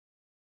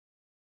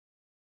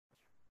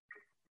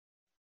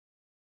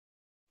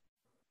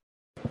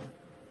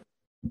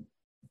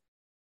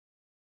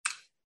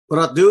What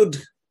up, dude?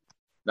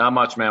 Not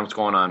much, man. What's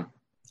going on?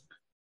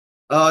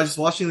 Just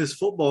watching this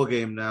football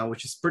game now,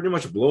 which is pretty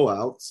much a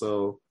blowout.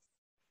 So,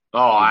 Oh,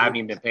 I haven't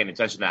even been paying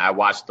attention to that. I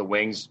watched the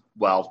Wings.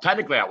 Well,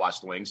 technically, I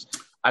watched the Wings.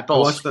 I I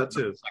fell watched asleep that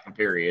in too. the second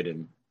period,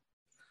 and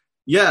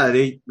Yeah,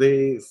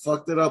 they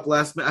fucked it up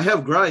last minute. I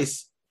have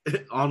Grice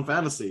on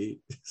fantasy,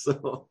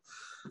 so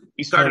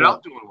he started kind of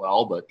out doing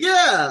well, but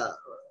yeah.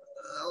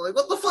 Like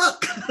what the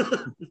fuck?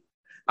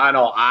 I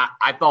know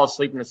I fell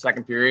asleep in the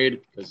second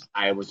period because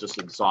I was just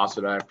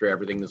exhausted after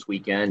everything this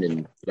weekend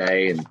and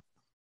today, and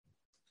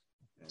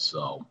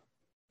so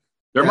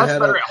they're Yeah, I much had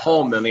better a at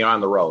home than they are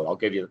on the road.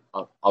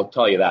 I'll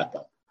tell you that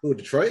though.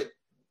 Detroit.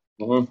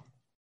 Mm-hmm.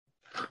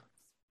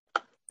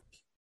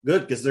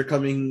 Good because they're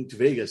coming to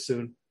Vegas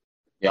soon.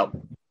 Yep.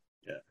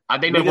 Yeah, I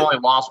think they've only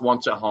lost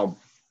once at home.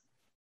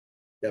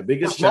 yeah.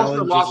 Biggest Most of the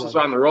challenge losses is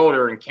on the road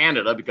are in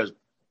Canada because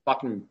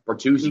fucking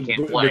Bertuzzi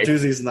can't play.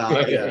 Bertuzzi's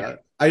not. Yeah,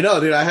 I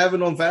know, dude. I have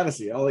it on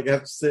fantasy. I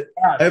have to sit.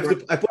 I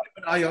put him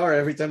in IR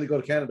every time they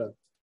go to Canada.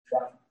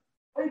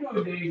 How you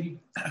doing, Davey?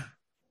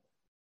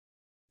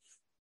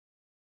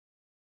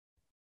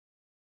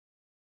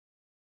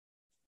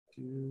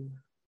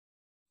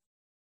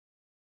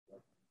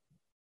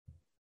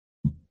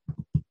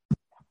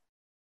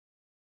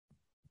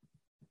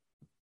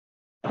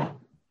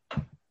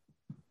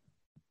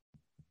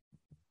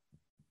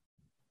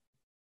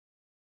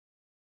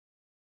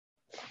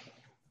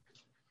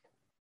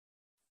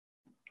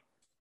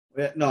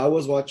 Yeah, no, I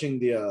was watching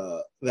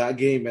the that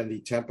game and the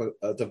Tampa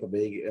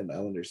Bay and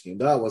Islanders game.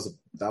 That was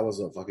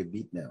a fucking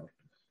beat now.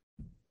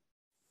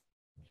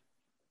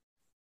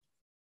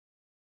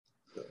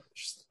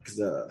 Because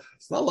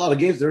it's not a lot of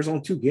games. There's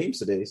only 2 games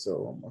today,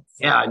 so I'm like,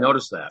 Yeah, I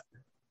noticed that.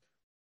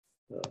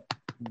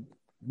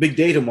 big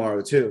day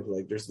tomorrow too.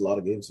 Like there's a lot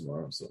of games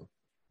tomorrow. So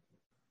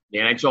The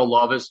NHL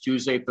love is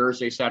Tuesday,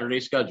 Thursday, Saturday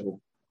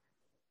schedule.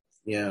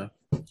 yeah,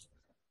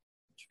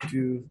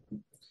 two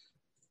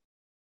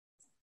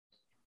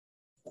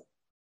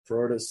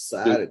Florida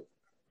Saturday.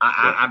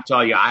 I'm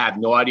telling you, I have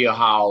no idea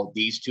how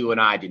these two and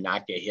I did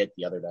not get hit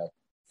the other day.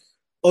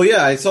 Oh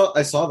yeah, I saw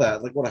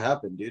that. Like what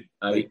happened, dude?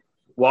 I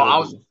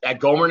was at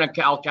Gomer and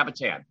El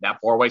Capitan, that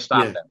four-way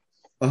stop. Yeah.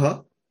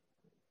 Uh-huh.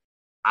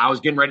 I was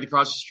getting ready to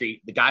cross the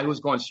street. The guy who was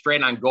going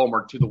straight on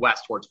Gomer to the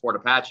west towards Fort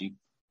Apache,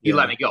 he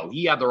let me go.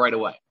 He had the right of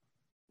way.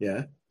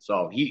 Yeah.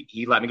 So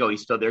he let me go. He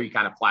stood there. He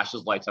kind of flashed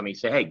his lights on me. He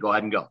said, hey, go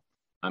ahead and go.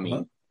 I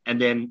mean, And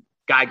then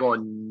guy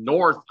going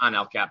north on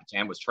El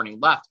Capitan was turning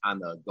left on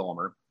the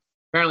Gomer.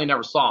 Apparently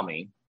never saw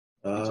me.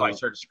 So I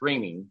started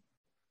screaming.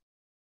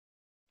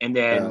 And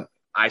then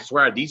I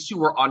swear these two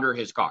were under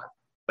his car,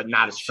 but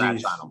not a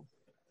scratch on them.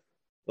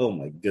 Oh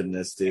my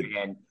goodness, dude.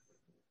 And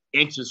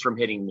inches from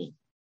hitting me.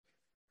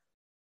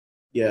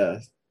 Yeah.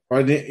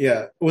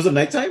 Was it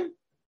nighttime?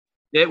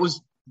 It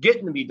was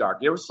getting to be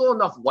dark. There was still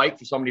enough light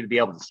for somebody to be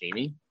able to see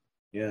me.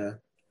 Yeah.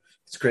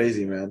 It's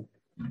crazy, man.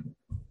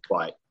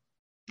 But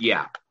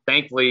yeah,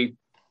 thankfully,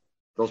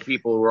 those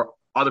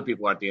other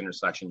people at the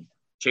intersection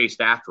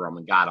chased after him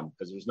and got him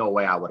because there's no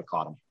way I would have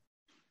caught him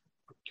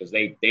because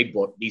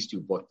these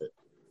two booked it.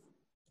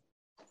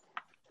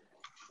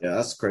 Yeah,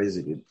 that's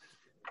crazy, dude.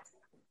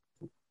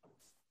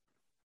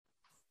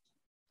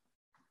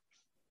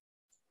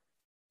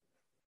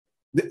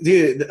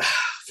 Dude,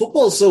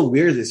 football is so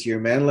weird this year,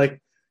 man.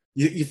 Like,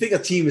 you think a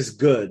team is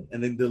good,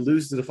 and then they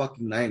lose to the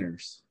fucking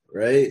Niners,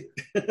 right?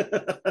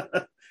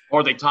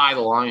 Or they tie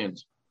the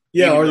Lions.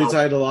 They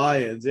tie the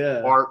Lions,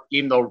 yeah. Or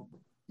even though,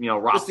 the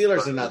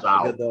Steelers are not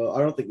that good, though. I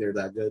don't think they're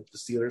that good, the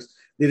Steelers.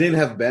 They didn't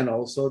have Ben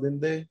also,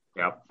 didn't they?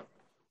 Yep.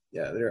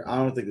 Yeah, I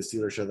don't think the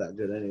Steelers are that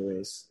good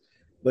anyways.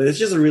 But it's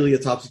just really a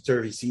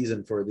topsy-turvy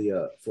season for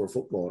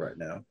football right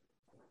now.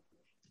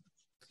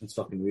 It's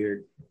fucking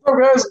weird. Oh,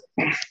 guys.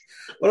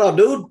 What up,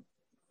 dude?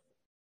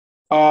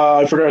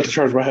 I forgot to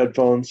charge my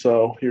headphones,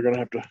 so you're going to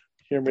have to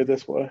hear me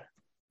this way.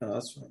 Oh,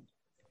 that's fine.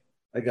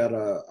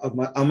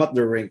 I'm at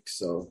the rink,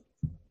 so.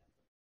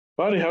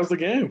 Buddy, how's the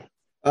game?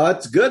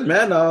 It's good,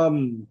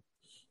 man.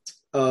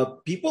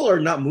 People are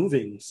not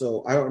moving,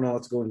 so I don't know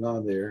what's going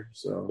on there.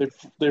 So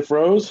they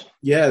froze?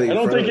 Yeah, I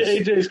don't think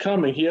AJ's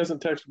coming. He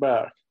hasn't texted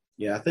back.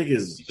 Yeah, I think he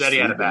said he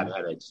had a bad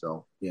headache,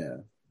 so. Yeah,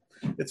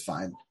 it's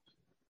fine.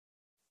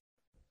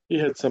 He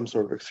had some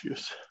sort of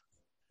excuse.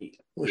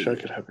 Wish I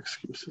could have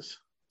excuses.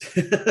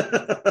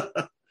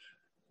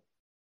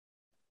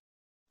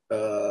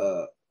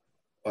 Oh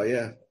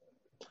yeah.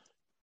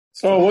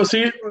 What's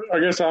he? I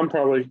guess I'm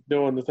probably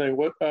doing the thing.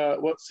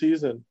 What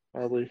season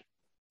are we?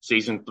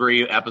 Season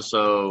 3,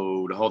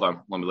 episode. Hold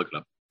on, let me look it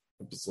up.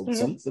 Episode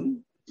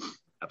something.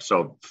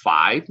 Episode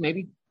 5,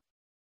 maybe.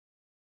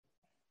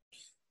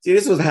 See,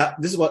 this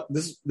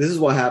is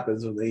what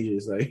happens when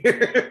AJ's like.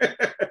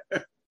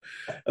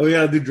 We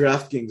gotta do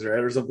DraftKings, right,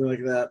 or something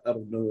like that out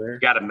of nowhere.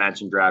 Got to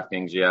mention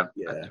DraftKings, yeah.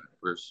 Yeah.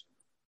 First.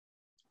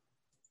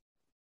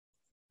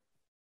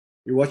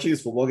 You're watching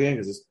this football game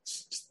because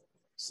it's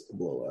a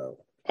blowout.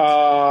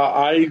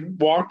 I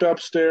walked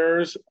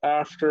upstairs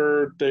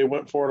after they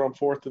went for it on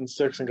 4th and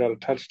 6 and got a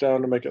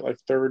touchdown to make it like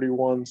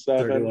 31-7.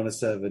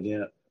 31-7,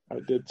 yeah. I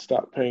did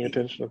stop paying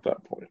attention at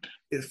that point.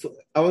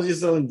 I was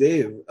just telling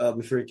Dave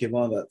before he came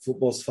on that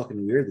football's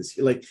fucking weird this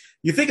year. Like,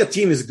 you think a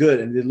team is good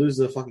and they lose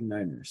to the fucking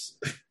Niners,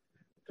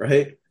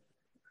 right?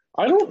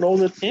 I don't know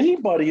that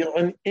anybody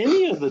in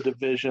any of the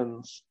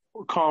divisions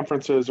or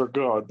conferences are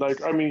good.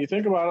 Like, I mean, you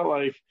think about it,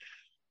 like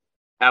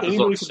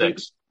Episode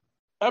 6.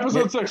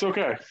 Episode 6,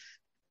 okay.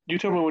 You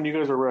tell me when you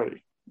guys are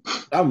ready.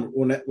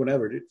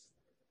 Whenever, dude.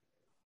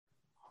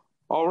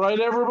 All right,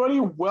 everybody.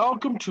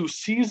 Welcome to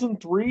Season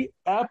 3,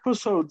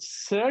 Episode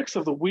 6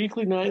 of the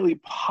Weekly Nightly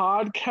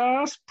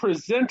Podcast,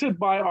 presented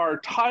by our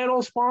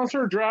title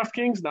sponsor,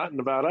 DraftKings, not in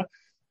Nevada.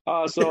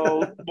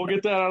 So we'll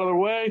get that out of the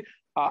way.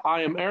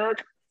 I am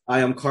Eric. I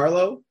am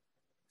Carlo.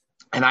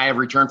 And I have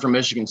returned from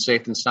Michigan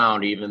safe and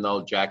sound, even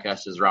though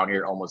jackasses around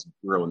here almost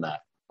ruined that.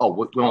 Oh,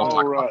 we won't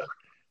talk about that.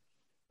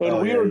 And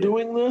we are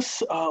doing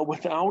this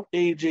without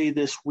AJ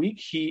this week.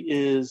 He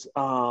is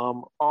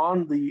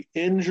on the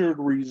injured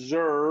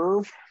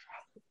reserve.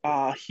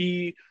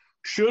 He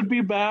should be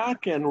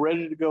back and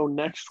ready to go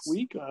next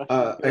week. We'll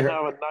have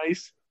a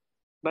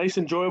nice,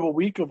 enjoyable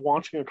week of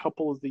watching a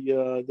couple of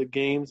the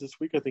games this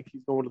week. I think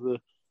he's going to the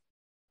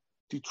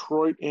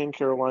Detroit and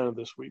Carolina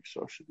this week,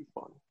 so it should be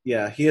fun.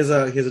 Yeah, he has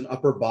an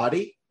upper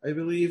body, I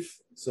believe.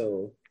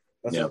 So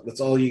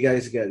that's all you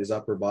guys get is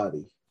upper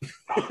body.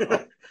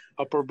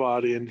 Upper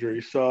body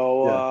injury.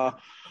 So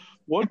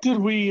what did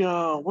we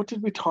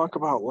talk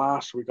about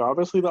last week?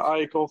 Obviously the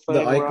Eichel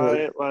thing,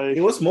 right? Like,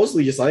 it was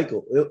mostly just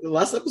Eichel. The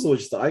last episode was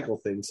just the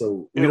Eichel thing,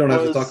 so we don't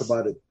have to talk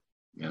about it.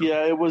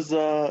 Yeah, it was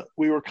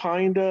we were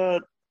kind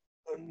of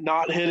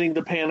not hitting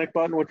the panic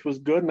button, which was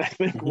good, and I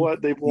think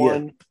they've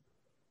won.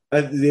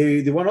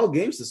 They won all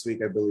games this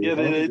week, I believe. Yeah,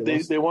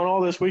 they won all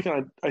this week,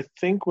 and I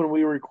think when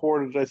we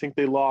recorded, I think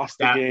they lost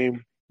the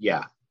game.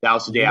 Yeah. That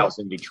was the day I was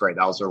in Detroit.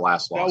 That was their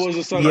last loss. That was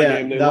a Sunday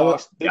game. They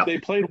lost. They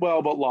played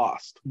well, but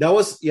lost. That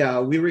was,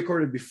 we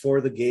recorded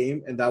before the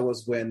game, and that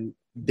was when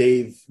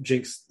Dave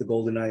jinxed the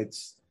Golden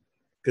Knights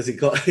because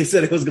he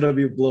said it was going to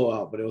be a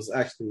blowout, but it was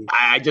actually.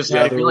 I just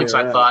had a feeling, so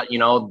I thought,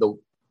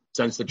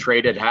 since the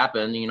trade had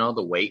happened,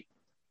 the weight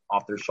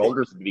off their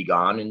shoulders would be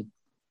gone, and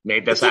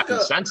maybe that's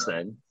happened since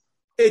then.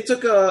 It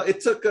took a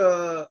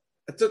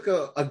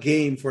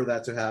game for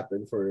that to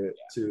happen, for it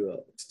to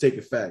take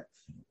effect.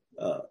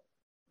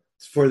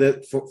 For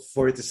it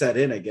to set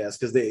in, I guess,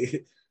 because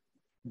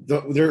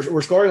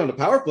we're scoring on the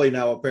power play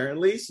now,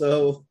 apparently.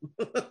 So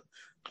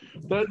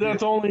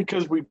that's only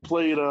because we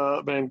played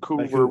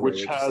Vancouver,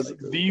 which has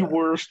the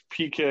worst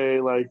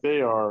PK. Like,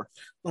 they are.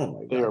 Oh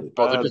my God,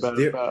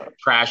 they're bad.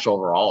 Trash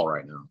overall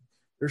right now.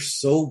 They're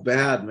so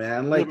bad,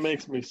 man. Like, it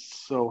makes me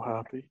so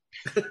happy.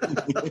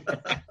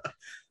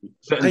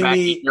 Sitting back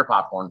eating your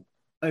popcorn.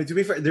 I mean, to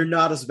be fair, they're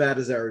not as bad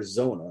as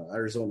Arizona.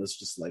 Arizona's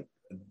just like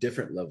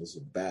different levels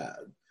of bad.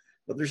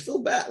 But they're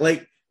still bad.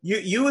 Like,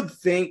 you would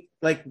think,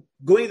 like,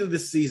 going into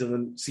this season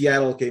when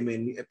Seattle came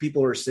in,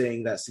 people are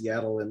saying that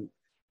Seattle and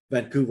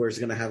Vancouver is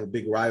going to have a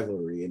big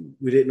rivalry, and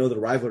we didn't know the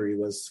rivalry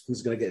was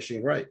who's going to get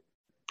Shane Wright.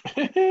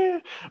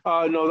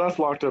 No, that's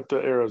locked up to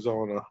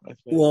Arizona, I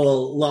think.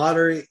 Well,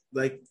 lottery,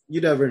 like,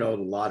 you never know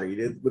the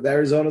lottery. With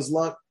Arizona's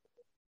luck,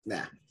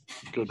 nah.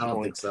 Good I don't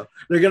point. think so.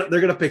 They're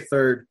gonna pick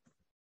third.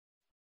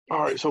 All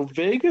right, so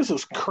Vegas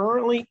is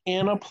currently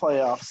in a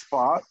playoff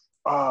spot.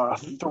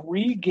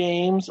 3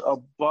 games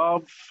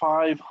above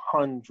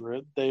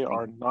 500. They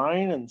are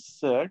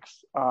 9-6.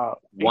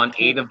 Won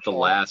 8 of the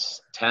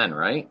last 10,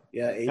 right?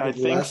 Yeah, 8 I of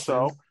the think last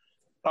so.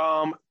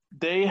 10.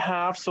 They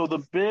have I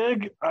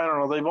don't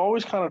know. They've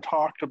always kind of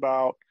talked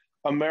about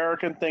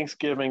American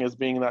Thanksgiving as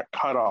being that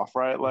cutoff,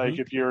 right? Like,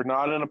 if you're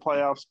not in a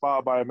playoff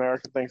spot by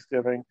American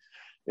Thanksgiving,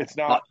 it's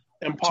not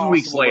impossible. 2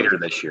 weeks later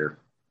this year.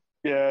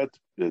 Yeah,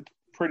 it's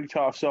pretty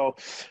tough. So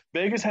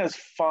Vegas has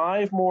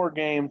 5 more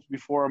games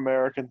before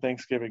American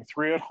Thanksgiving,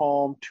 3 at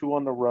home, 2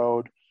 on the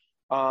road.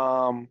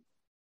 I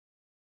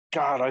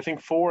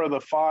think 4 of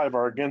the 5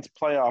 are against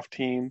playoff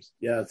teams.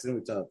 Yeah, it's gonna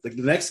be tough. Like,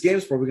 the next game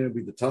is probably gonna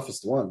be the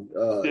toughest one.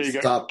 You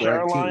got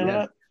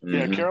Carolina, team,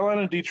 yeah.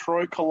 Carolina,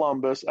 Detroit,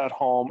 Columbus at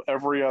home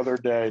every other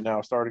day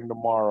now, starting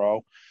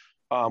tomorrow.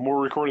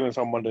 We're recording this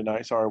on Monday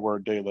night. Sorry, we're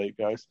a day late,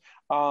 guys.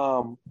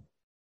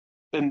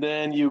 And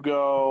then you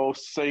go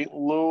St.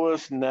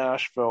 Louis,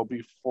 Nashville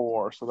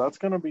before. So that's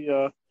going to be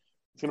a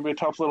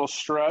tough little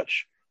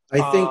stretch.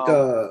 I think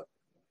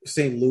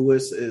St.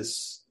 Louis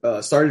is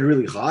started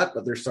really hot,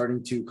 but they're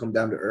starting to come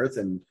down to earth.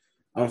 And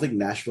I don't think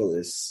Nashville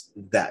is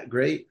that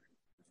great.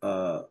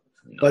 But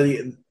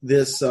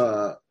this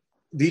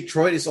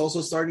Detroit is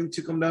also starting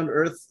to come down to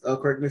earth.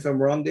 Correct me if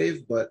I'm wrong,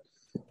 Dave, but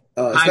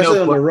especially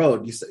on the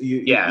road.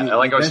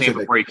 Like I was saying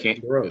before you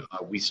came,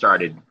 we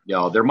started.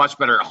 They're much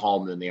better at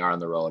home than they are on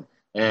the road.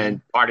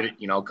 And part of it,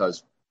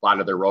 because a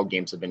lot of their road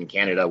games have been in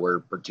Canada where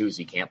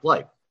Bertuzzi can't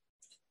play.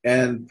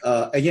 And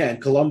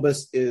again,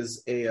 Columbus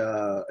is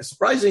a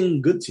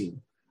surprising good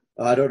team.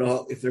 I don't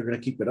know if they're going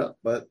to keep it up,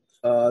 but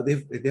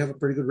they have a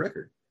pretty good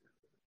record.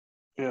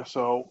 Yeah,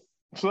 so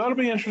So that'll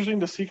be interesting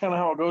to see kind of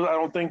how it goes. I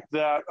don't think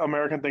that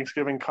American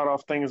Thanksgiving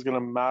cutoff thing is going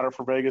to matter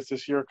for Vegas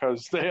this year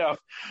because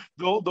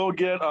they'll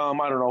get I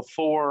don't know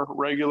 4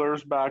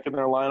 regulars back in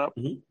their lineup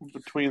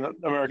between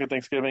American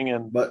Thanksgiving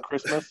and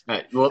Christmas.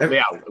 Well,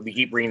 yeah, we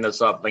keep bringing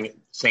this up. Like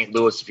St.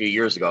 Louis a few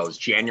years ago, it was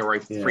January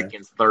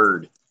freaking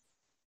 3rd.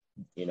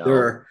 You know,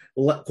 they're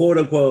quote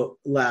unquote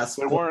last.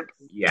 They weren't.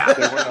 Yeah,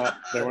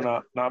 they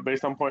were not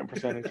based on point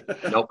percentage.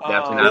 Nope,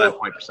 definitely not on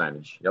point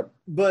percentage. Yep.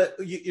 But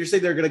you're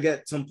saying they're going to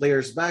get some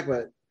players back,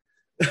 but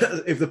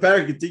if the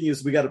pattern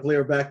continues, we got a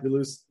player back, we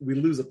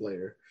lose a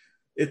player.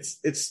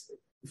 It's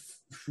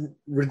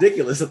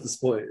ridiculous at this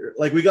point.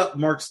 Like we got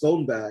Mark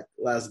Stone back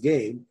last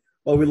game,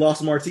 but we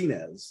lost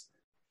Martinez.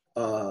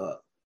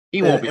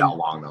 He won't be out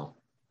long though.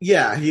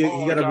 Yeah, he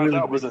got a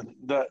really.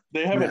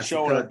 They haven't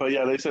shown it, but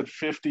yeah, they said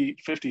 50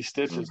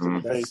 stitches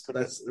to the face.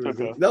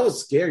 That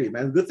was scary,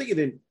 man. Good thing it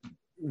didn't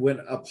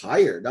went up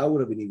higher. That would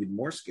have been even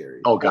more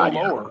scary. Oh god,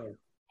 lower.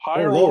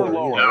 Higher or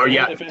lower. Oh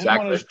yeah, if it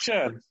exactly. hit on his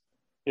chin.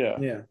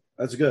 Yeah,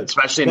 that's good.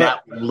 Especially in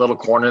that little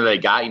corner they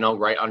got,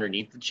 right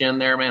underneath the chin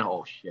there, man.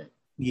 Oh shit.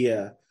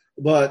 Yeah,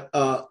 but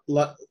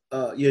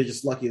you're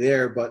just lucky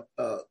there. But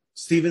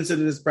Stevenson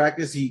in his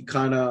practice, he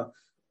kind of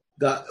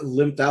got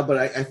limped out, but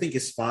I think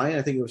it's fine.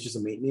 I think it was just a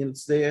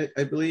maintenance day,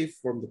 I believe,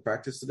 from the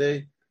practice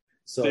today.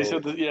 So they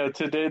said that,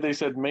 today they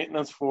said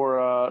maintenance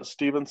for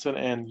Stevenson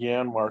and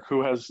Janmark,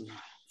 who has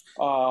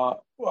I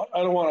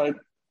don't want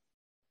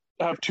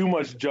to have too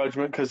much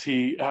judgment because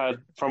he had,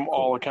 from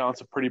all accounts,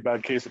 a pretty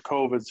bad case of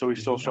COVID, so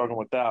he's still struggling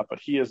with that. But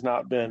he has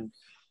not been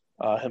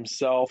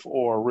himself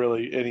or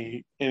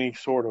really any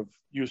sort of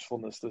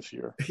usefulness this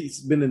year. He's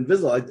been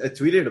invisible. I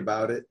tweeted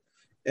about it.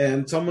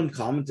 And someone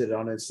commented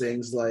on it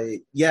saying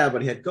like, yeah,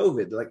 but he had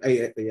COVID. Like,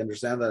 I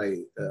understand that.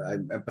 I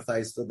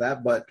empathize with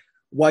that, but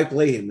why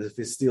play him if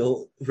he's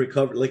still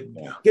recovered? Like,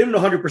 get him to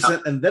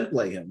 100% and then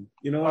play him.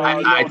 You know what I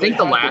mean? I think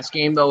the last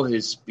game, though,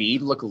 his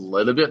speed looked a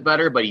little bit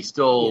better, but he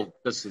still,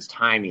 just his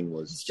timing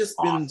was It's just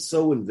been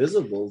so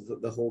invisible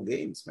the whole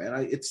games,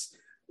 man. It's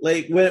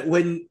like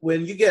when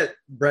you get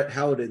Brett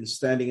Howden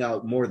standing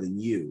out more than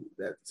you,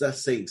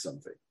 that's saying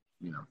something.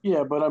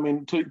 Yeah, but I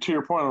mean, to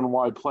your point on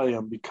why play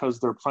him, because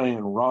they're playing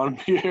Ron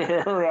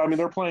Pierre. I mean,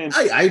 they're playing.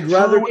 I'd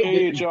rather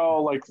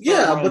AHL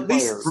but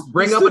they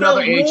bring up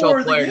another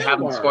AHL player and have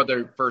them score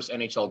their first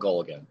NHL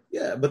goal again.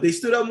 Yeah, but they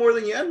stood out more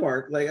than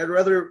Janmark. Like I'd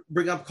rather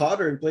bring up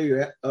Cotter and play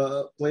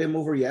him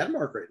over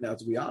Janmark right now.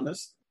 To be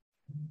honest.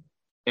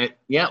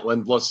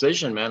 When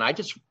Decision, man, I'd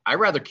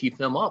rather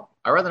keep him up.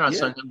 I'd rather not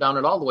send him down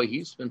at all the way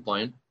he's been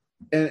playing.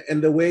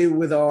 And the way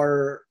with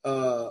our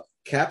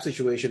cap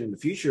situation in the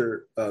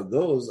future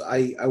goes,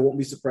 I won't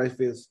be surprised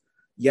if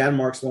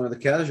Janmark's one of the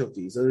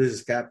casualties. So this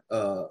is cap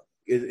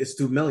it's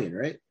 $2 million,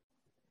 right?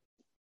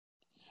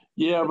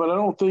 Yeah, but I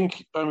don't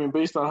think. I mean,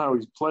 based on how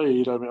he's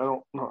played, I mean, I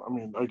don't know. I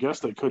mean, I guess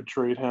they could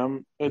trade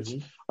him. It's.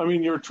 I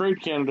mean, your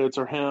trade candidates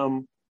are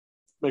him,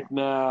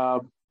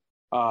 McNabb,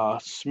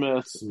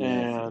 Smith,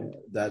 and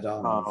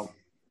Dadonov.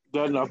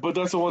 But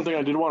that's the one thing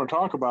I did want to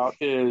talk about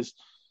is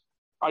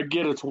I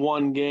get it's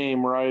one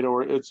game, right?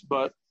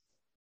 But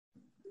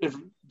if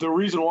the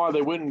reason why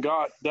they went and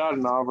got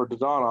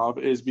Dadonov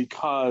is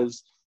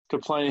because to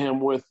play him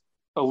with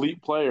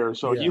elite players.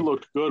 So he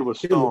looked good with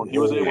Stone. He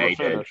was able to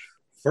finish.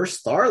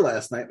 First star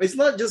last night. It's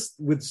not just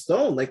with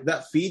Stone. Like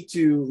that feed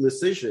to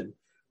Decision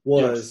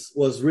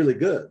was really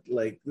good.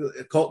 Like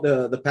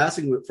the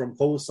passing from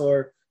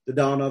Kolesar to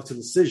Dadonov to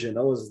Decision,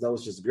 that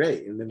was just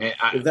great. And then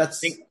I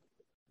think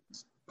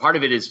part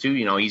of it is too,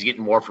 he's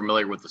getting more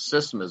familiar with the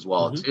system as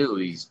well too.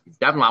 He's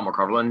definitely a lot more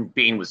comfortable, and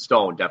being with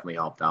Stone definitely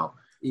helped out.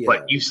 Yeah.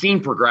 But you've seen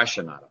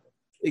progression out of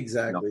it.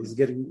 Exactly. He's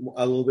getting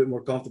a little bit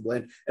more comfortable.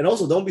 And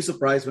also, don't be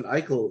surprised when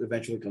Eichel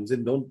eventually comes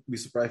in. Don't be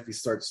surprised if he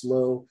starts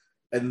slow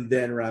and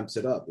then ramps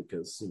it up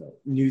because,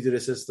 new to the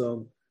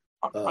system.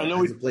 I know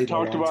we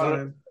talked about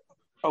it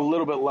a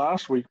little bit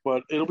last week,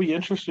 but it'll be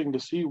interesting to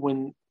see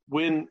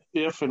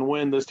if and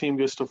when this team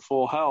gets to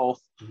full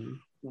health,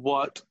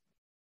 what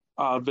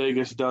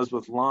Vegas does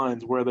with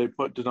lines, where they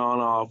put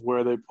Dadonov,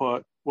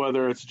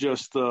 whether it's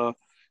just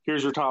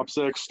here's your top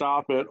 6,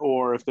 stop it,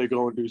 or if they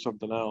go and do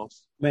something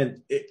else.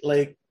 Man,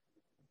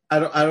 I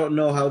don't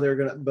know how they're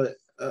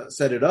gonna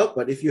set it up,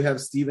 but if you have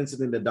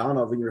Stevenson and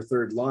Dadonov in your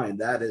third line,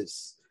 that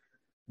is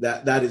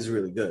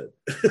really good.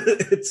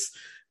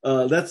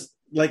 That's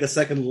like a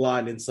second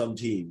line in some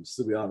teams,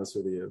 to be honest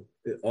with you,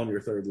 on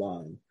your third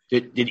line.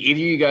 Did either of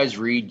you guys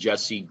read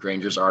Jesse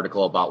Granger's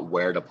article about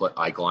where to put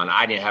Eichel on?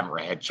 I haven't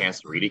had a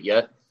chance to read it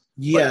yet.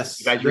 Yes,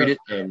 you guys read it?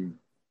 And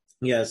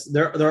yes,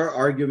 there are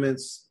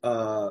arguments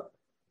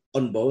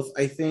on both,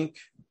 I think,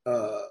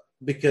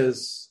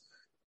 because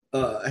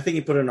I think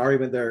he put an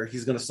argument there.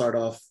 He's going to start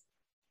off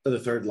the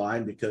third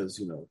line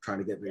because, trying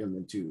to get him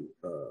into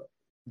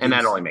and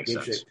that only makes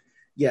sense. Shape.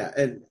 Yeah.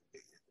 And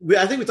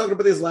I think we talked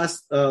about this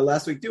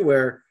last week too,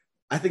 where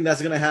I think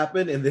that's going to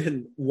happen. And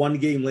then one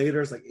game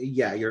later, it's like,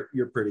 yeah,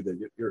 you're pretty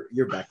good.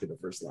 You're back to the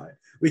first line.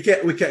 We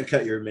can't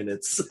cut your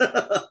minutes.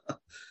 Because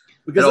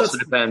it also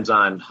depends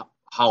on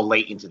how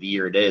late into the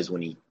year it is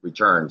when he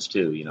returns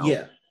too,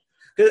 Yeah.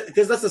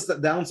 because that's the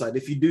downside.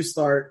 If you do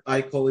start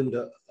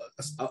Eichel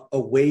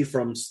away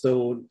from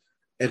Stone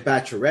and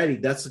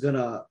Pacioretty, that's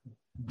gonna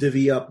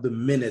divvy up the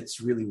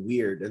minutes really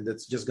weird, and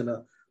that's just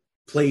gonna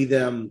play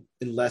them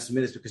in less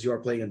minutes because you are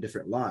playing on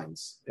different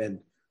lines, and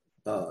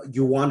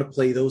you want to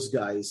play those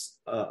guys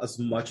as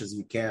much as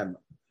you can.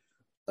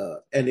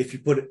 And if you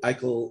put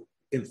Eichel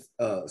in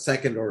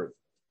second or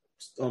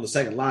on the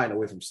second line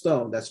away from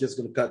Stone, that's just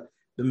going to cut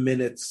the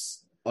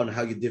minutes on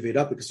how you divvy it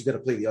up because you got to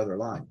play the other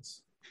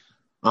lines.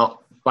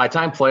 Well, by the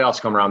time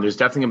playoffs come around, there's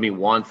definitely going to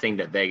be one thing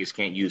that Vegas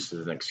can't use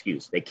as an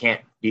excuse. They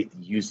can't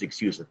use the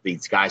excuse that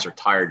these guys are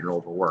tired and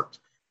overworked.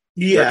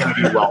 Yeah. They're going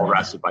to be well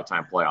rested by the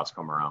time playoffs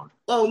come around.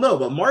 Oh, no,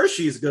 but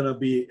Marshy is going to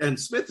be, and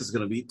Smith is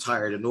going to be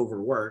tired and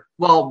overworked.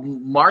 Well,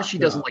 Marshy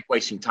doesn't like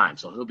wasting time,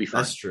 so he'll be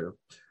fine. That's true.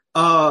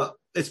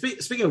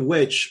 Speaking of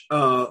which,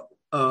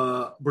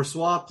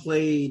 Brossoit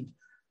played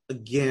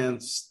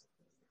against,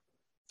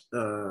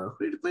 who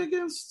did he play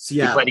against?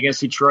 Seattle. He played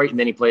against Detroit, and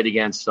then he played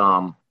against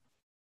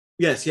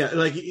Yes, yeah.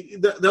 Like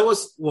that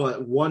was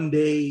what 1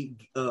 day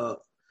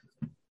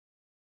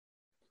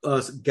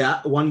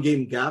gap, 1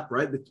 game gap,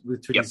 right,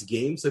 between these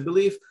games, I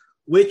believe,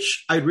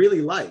 which I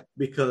really like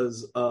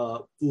because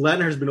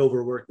Leonard has been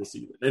overworked this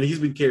season, and he's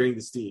been carrying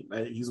this team.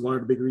 He's one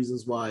of the big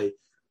reasons why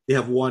they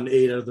have won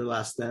 8 out of their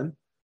last 10.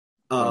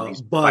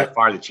 He's but by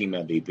far the team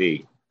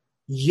MVP.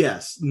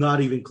 Yes,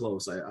 not even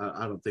close.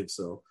 I don't think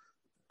so.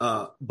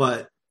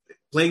 But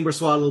playing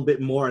Brossoit a little bit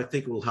more, I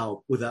think, will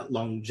help with that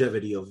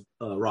longevity of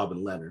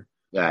Robin Leonard.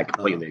 Yeah, I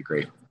completely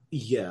agree.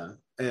 Yeah,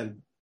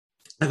 and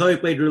I thought he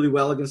played really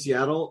well against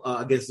Seattle.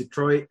 Against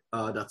Detroit,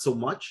 not so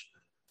much.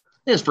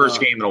 His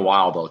first game in a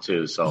while, though,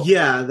 too. So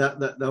yeah,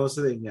 that was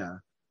the thing. Yeah.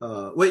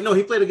 Wait, no,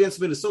 he played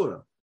against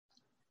Minnesota.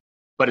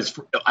 But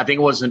I think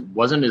it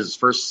wasn't his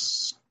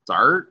first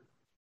start.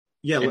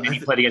 Yeah, and then he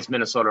played against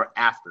Minnesota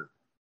after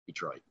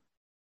Detroit.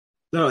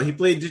 No, he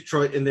played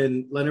Detroit, and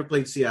then Leonard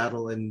played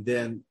Seattle, and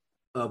then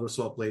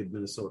Brossoit played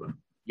Minnesota.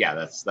 Yeah,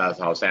 that's how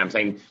I was saying. I'm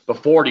saying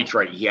before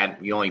Detroit, he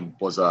only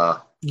was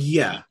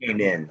he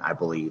came in, I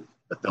believe,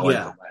 the fill-in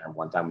for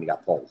one time when he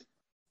got pulled.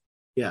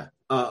 Yeah,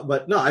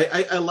 but no,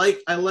 I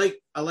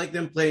like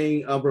them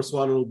playing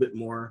Brossoit a little bit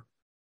more,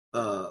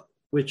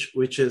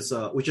 which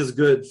is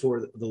good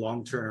for the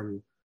long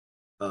term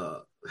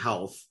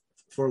health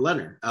for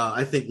Leonard.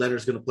 I think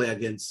Leonard's going to play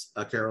against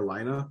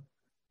Carolina,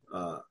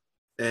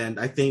 and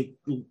I think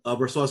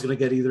Brossoit is going to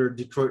get either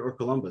Detroit or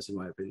Columbus, in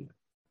my opinion.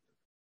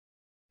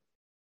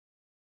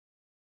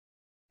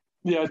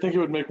 Yeah, I think it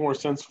would make more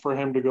sense for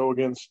him to go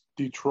against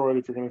Detroit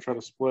if you're going to try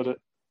to split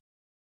it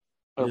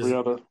every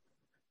other.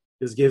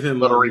 Just give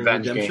him a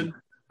redemption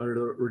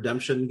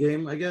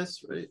game, I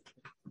guess, right?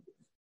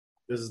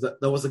 Because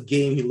that was a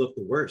game he looked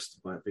the worst,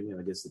 in my opinion,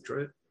 against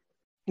Detroit.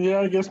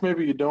 Yeah, I guess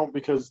maybe you don't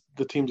because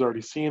the team's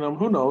already seen him.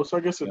 Who knows? So I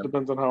guess it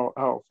depends on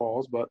how it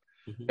falls, but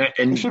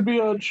it should be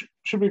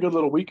a good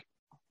little week.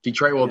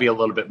 Detroit will be a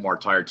little bit more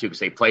tired too because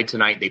they play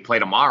tonight. They play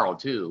tomorrow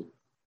too,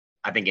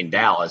 I think in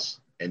Dallas,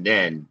 and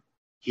then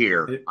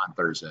here on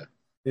Thursday.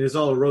 It is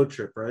all a road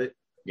trip, right?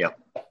 Yep.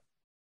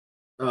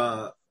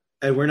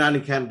 And we're not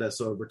in Canada,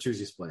 so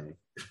Bertuzzi's playing.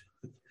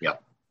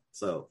 Yep.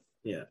 So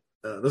yeah,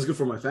 that's good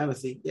for my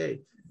fantasy.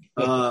 Yay.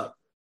 Yeah.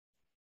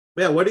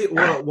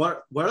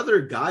 What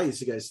other guys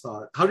you guys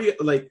thought? How do you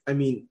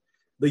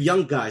the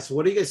young guys?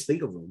 What do you guys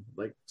think of them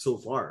so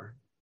far?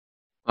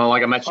 Well,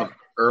 like I mentioned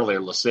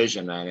earlier,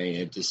 Lecision. I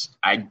mean,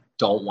 I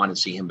don't want to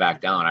see him back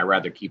down. I'd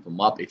rather keep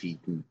him up if he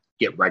can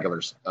get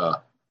regular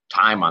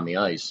time on the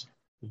ice.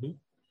 Mm-hmm.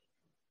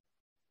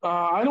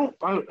 I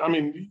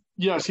mean,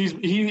 yes,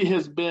 he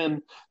has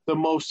been the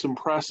most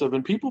impressive,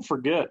 and people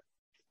forget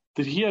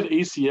that he had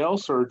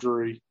ACL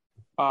surgery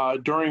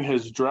during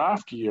his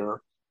draft year.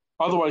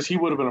 Otherwise, he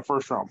would have been a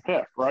first-round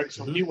pick, right?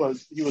 So he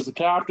was the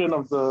captain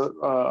of the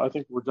I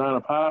think Regina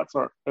Pats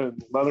in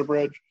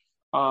Leatherbridge.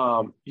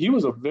 He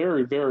was a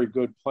very, very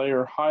good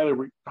player,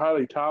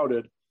 highly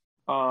touted.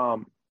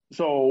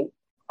 So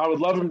I would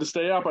love him to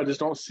stay up. I just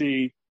don't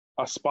see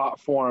a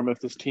spot for him if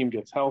this team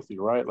gets healthy,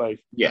 right?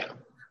 You're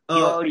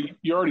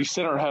already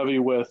center heavy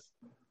with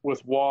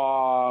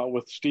Waugh,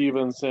 with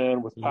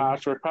Stevenson, with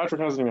Patrick. Patrick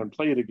hasn't even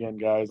played again,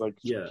 guys.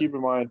 Keep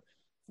in mind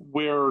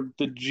where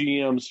the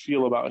GMs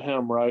feel about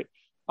him, right?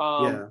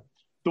 The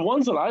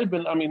ones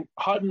that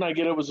Hutton, I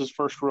get it was his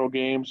first real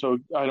game, so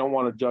I don't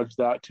want to judge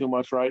that too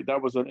much, right?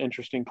 That was an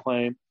interesting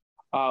claim.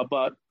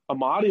 But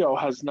Amadio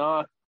has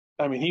not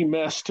 – he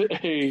missed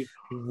a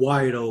 –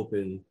 wide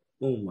open.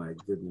 Oh, my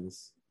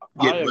goodness.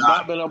 I have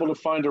not been able to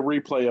find a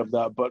replay of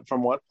that, but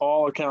from what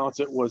all accounts,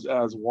 it was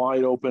as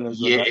wide open as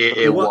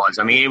it was.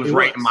 It was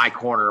right in my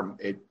corner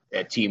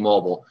at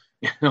T-Mobile.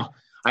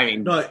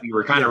 You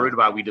were kind of rude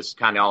about it. We just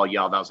kind of all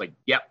yelled. I was like,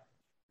 yep,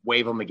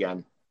 wave him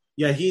again.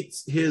 Yeah,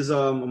 his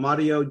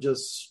Amadio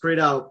just straight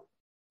out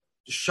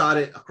shot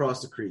it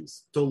across the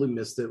crease. Totally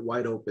missed it,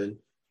 wide open.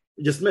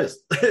 Just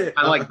missed. Kind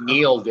of like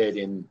Neil did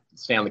in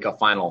Stanley Cup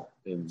final.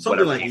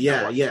 Something like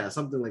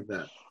something like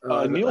that.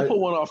 Neil put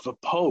one off the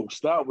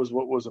post. That was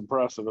what was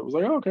impressive. It was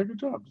like, okay, good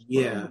job.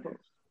 Yeah,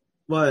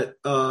 but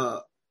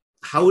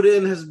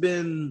Howden has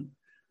been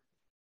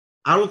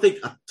I don't think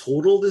a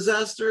total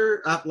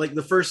disaster. Like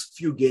the first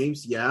few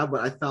games, yeah,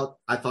 but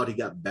I thought he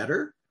got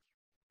better.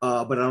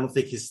 But I don't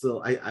think he's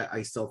still.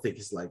 I still think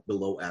he's like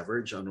below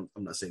average. I'm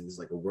not saying he's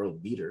like a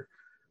world beater.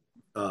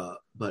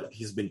 But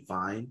he's been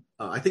fine.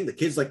 I think the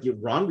kids like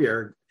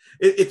Ronbier.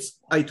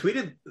 I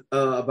tweeted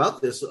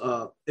about this.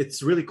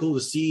 It's really cool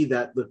to see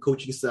that the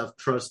coaching staff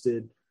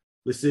trusted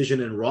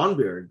Decision and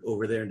Ronbier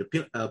over there in the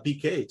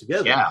PK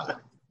together. Yeah,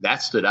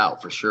 that stood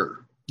out for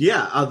sure.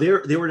 Yeah,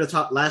 they were the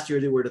top last year.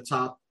 They were the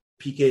top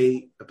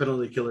PK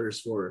penalty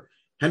killers for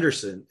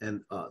Henderson,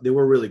 and they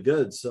were really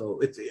good. So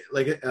it's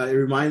like it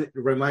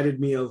reminded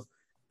me of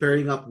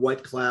pairing up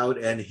White Cloud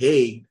and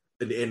Haig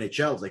in the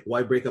NHL. It's like,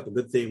 why break up a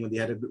good thing when they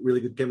had a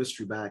really good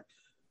chemistry back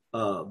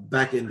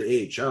in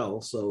the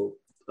AHL? So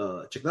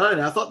check that out.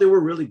 And I thought they were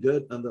really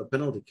good on the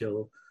penalty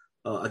kill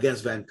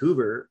against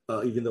Vancouver,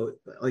 even though,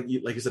 like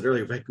you said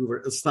earlier, Vancouver,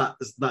 it's not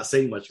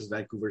saying much because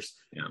Vancouver's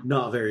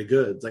not very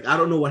good. It's like, I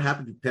don't know what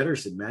happened to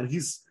Pedersen, man.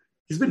 He's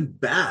been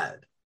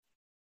bad.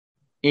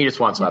 He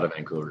just wants out of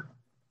Vancouver.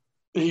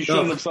 He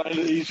shouldn't have signed.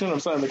 He shouldn't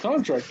have signed the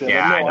contract. Then.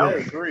 Yeah, no, I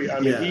agree. I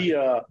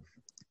mean,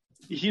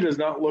 he does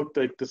not look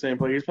like the same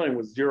player. He's playing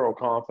with zero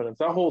confidence.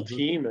 That whole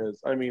team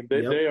is. I mean,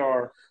 they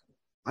are.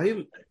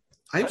 I'm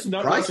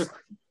surprised.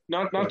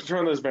 Not to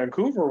turn this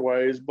Vancouver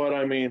ways, but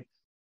I mean,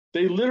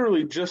 they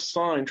literally just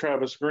signed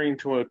Travis Green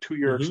to a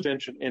 2-year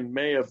extension in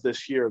May of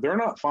this year. They're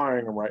not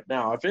firing him right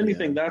now. If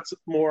anything, that's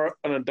more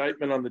an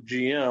indictment on the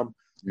GM.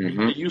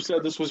 You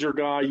said this was your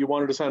guy. You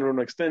wanted to sign him an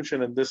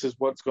extension, and this is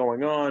what's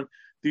going on.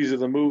 These are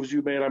the moves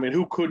you made. I mean,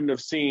 who couldn't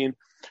have seen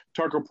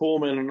Tucker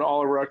Pullman and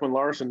Oliver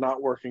Ekman-Larsson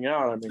not working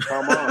out? I mean,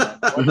 come on.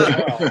 What the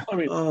hell? I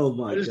mean,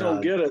 I just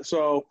don't get it.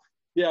 So,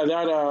 yeah,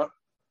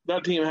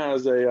 that team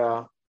has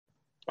a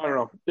I don't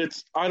know.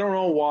 I don't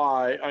know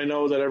why. I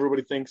know that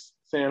everybody thinks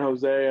San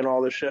Jose and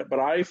all this shit,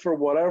 but for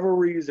whatever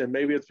reason,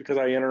 maybe it's because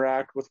I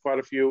interact with quite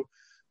a few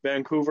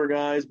Vancouver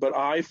guys, but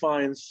I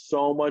find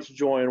so much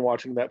joy in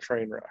watching that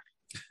train wreck.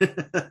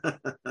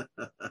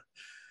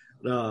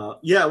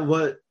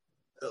 But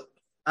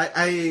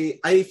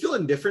I feel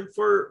indifferent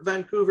for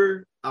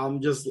Vancouver.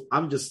 I'm just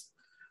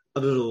a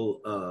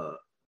little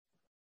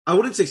I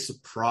wouldn't say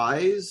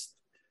surprised,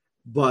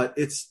 but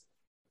it's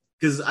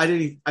because I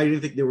didn't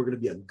think they were going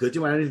to be a good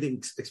team. I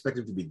didn't expect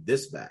them to be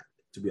this bad,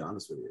 to be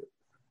honest with you.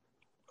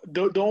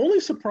 The only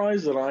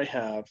surprise that I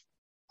have,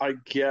 I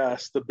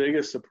guess, the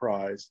biggest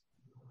surprise,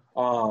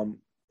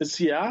 is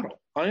Seattle.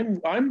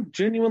 I'm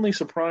genuinely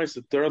surprised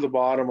that they're the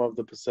bottom of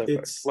the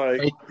Pacific.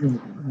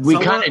 We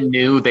kind of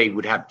knew they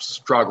would have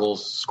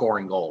struggles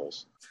scoring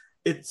goals.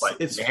 It's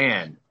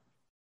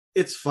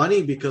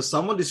funny because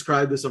someone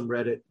described this on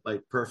Reddit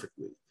like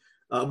perfectly.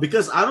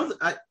 Because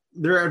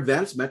their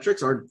advanced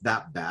metrics aren't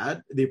that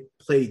bad. They're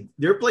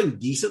playing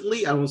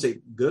decently. I don't want to say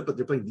good, but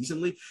they're playing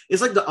decently.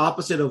 It's like the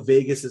opposite of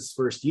Vegas's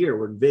first year,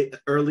 when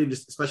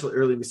especially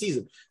early in the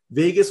season,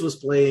 Vegas was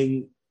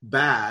playing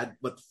bad,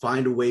 but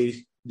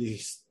they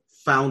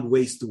found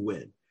ways to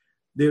win.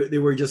 They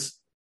were just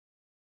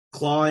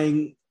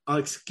clawing,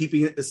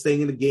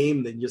 staying in the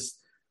game. Then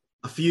just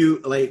a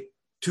few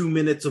 2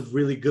 minutes of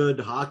really good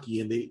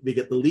hockey, and they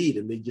get the lead,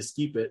 and they just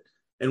keep it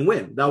and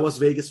win. That was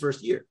Vegas'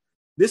 first year.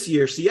 This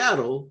year,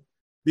 Seattle,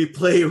 they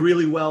play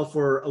really well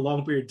for a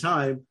long period of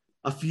time.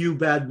 A few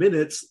bad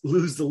minutes,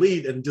 lose the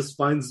lead, and just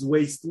finds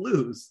ways to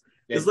lose.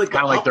 It's like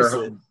kind of like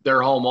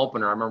their home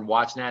opener. I remember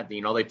watching that.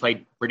 They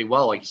played pretty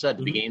well, like you said, at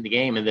the beginning of the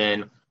game, and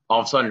then all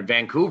of a sudden,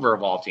 Vancouver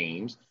of all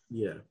teams,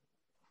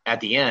 at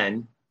the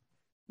end,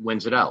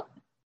 wins it out.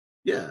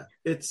 Yeah,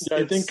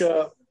 I think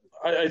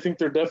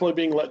they're definitely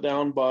being let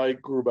down by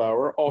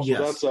Grubauer. Also,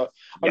 that's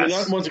mean,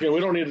 once again, we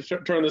don't need to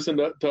turn this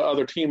into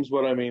other teams,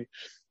 but I mean,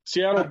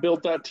 Seattle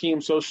built that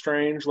team so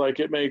strange. Like,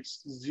 it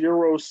makes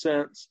zero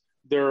sense.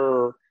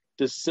 Their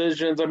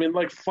decisions, I mean,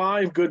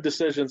 5 good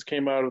decisions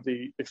came out of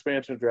the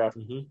expansion draft,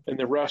 and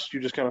the rest you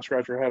just kind of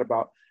scratch your head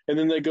about. And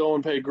then they go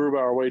and pay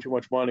Grubauer way too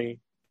much money,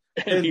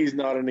 and he's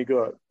not any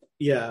good.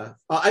 Yeah.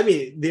 I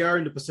mean, they are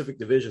in the Pacific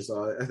Division,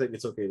 so I think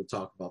it's okay to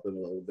talk about them a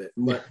little bit.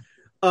 But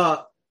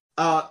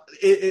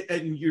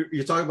and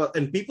you're talking about,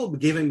 and people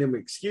giving them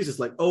excuses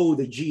like, oh,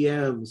 the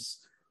GMs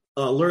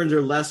learned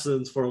their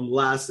lessons from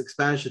last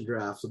expansion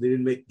draft, so they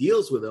didn't make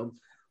deals with them.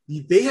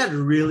 They had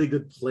really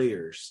good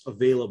players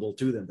available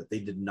to them that they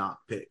did not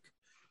pick.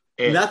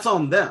 And that's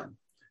on them.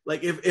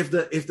 Like, if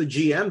the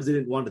GMs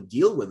didn't want to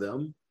deal with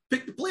them,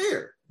 pick the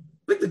player.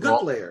 Pick the good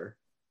player.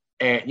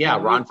 And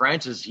Ron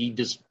Francis,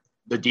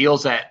 the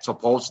deals that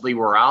supposedly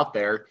were out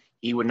there,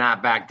 he would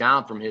not back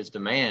down from his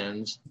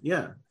demands.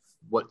 Yeah.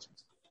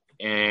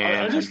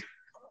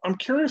 I'm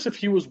curious if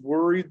he was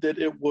worried that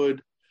it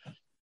would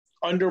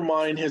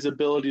undermine his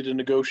ability to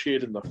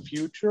negotiate in the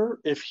future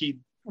if he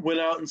went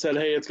out and said,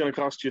 hey, it's going to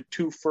cost you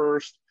 2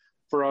 firsts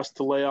for us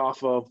to lay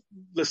off of,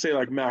 let's say,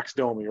 like Max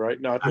Domi, right?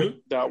 Not that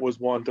that was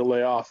one to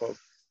lay off of,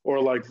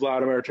 or like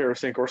Vladimir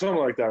Tarasenko or something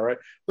like that, right?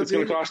 But it's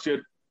going to cost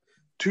you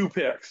 2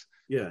 picks.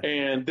 Yeah.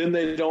 And then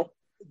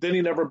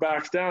he never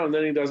backs down, and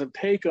then he doesn't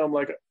take them.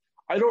 Like,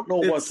 I don't know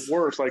what's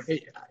worse, like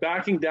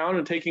backing down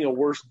and taking a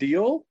worse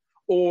deal,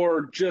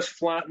 or just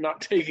flat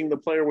not taking the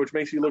player, which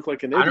makes you look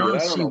like an idiot. I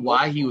don't see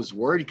why he was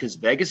worried, because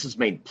Vegas has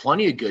made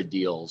plenty of good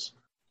deals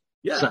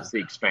since the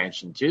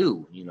expansion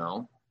too,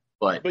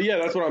 But yeah,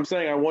 that's what I'm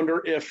saying. I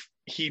wonder if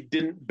he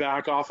didn't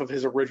back off of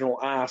his original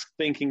ask,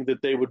 thinking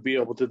that they would be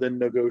able to then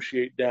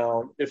negotiate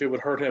down if it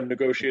would hurt him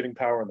negotiating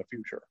power in the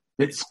future.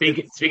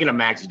 Speaking of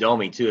Max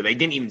Domi too, they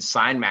didn't even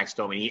sign Max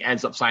Domi. He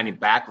ends up signing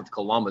back with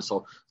Columbus.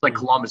 So it's like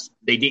Columbus,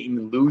 they didn't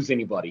even lose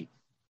anybody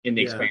in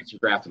the expansion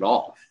draft at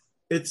all.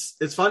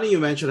 It's funny you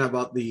mentioned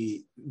about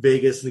the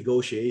Vegas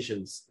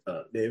negotiations,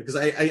 Dave, because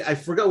I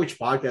forgot which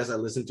podcast I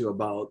listened to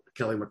about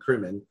Kelly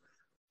McCrimmon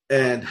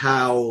and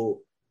how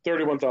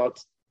 31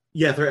 Thoughts.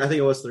 Yeah, I think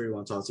it was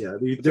 31 Thoughts. Yeah,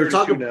 they're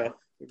talking now.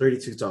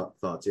 32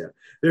 Thoughts. Yeah,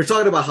 they're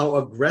talking about how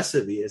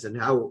aggressive he is and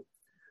how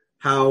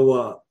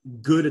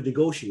good a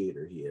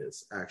negotiator he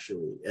is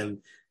actually,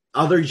 and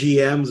other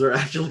GMs are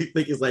actually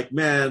thinking like,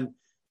 man,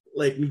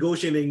 like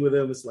negotiating with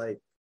him is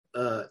like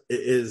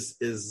is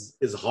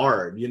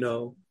hard,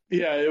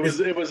 Yeah,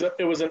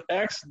 it was an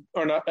X,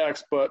 or not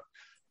X, but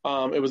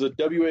it was a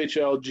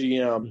WHL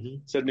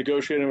GM said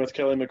negotiating with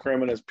Kelly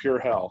McCrimmon is pure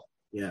hell.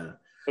 Yeah,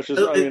 which is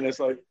it's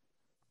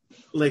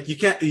like you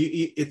can't.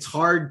 It's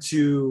hard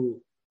to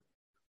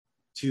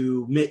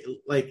make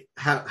like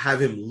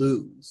have him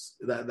lose.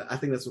 I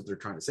think that's what they're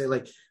trying to say.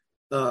 Like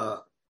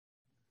Kelly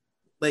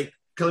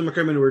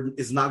McCrimmon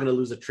is not going to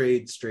lose a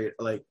trade straight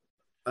like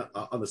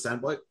on the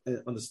standpoint.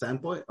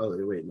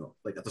 Oh wait, no,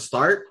 like at the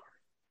start.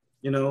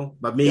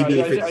 But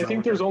maybe I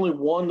think there's only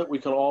one that we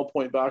can all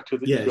point back to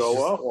that you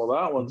go, well,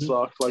 that one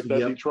sucked, like that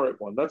Detroit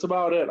one. That's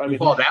about it. I mean,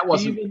 well, that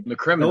wasn't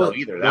McCrimmon though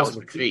either. That was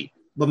McPhee.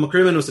 But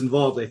McCrimmon was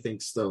involved, I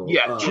think. Still,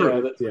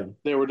 true.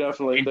 They were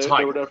definitely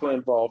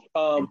involved.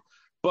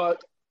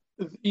 But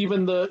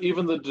even the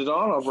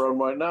Dodonov run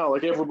right now,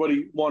 like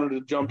everybody wanted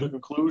to jump to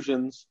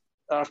conclusions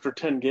after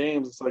 10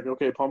 games. It's like,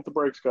 okay, pump the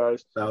brakes,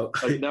 guys.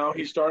 Like now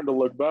he's starting to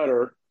look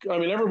better. I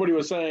mean, everybody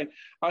was saying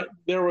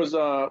there was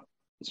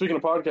speaking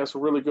of podcasts, a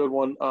really good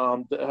one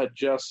that had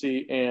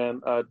Jesse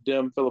and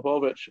Dim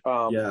Filipovich.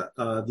 The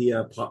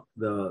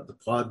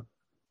pod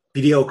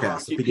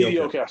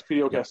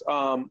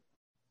PDOcast.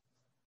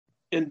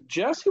 And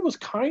Jesse was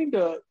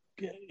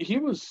he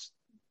was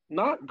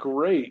not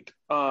great.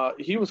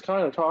 He was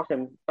kind of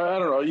talking, I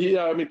don't know.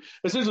 Yeah, I mean,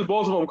 essentially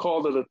both of them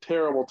called it a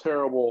terrible,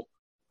 terrible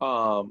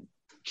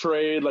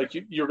trade. Like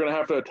you're going to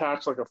have to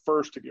attach like a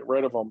first to get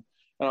rid of them.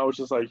 And I was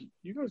just like,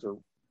 you guys are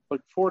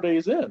like 4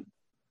 days in.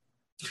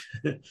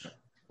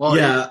 Well,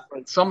 yeah,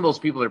 some of those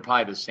people are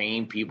probably the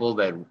same people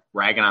that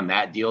ragging on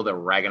that deal that were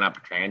ragging on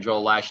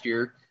Pietrangelo last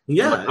year.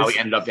 Yeah, how he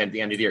ended up at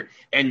the end of the year.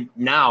 And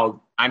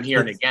now I'm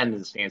hearing again in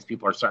the stands,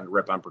 people are starting to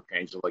rip on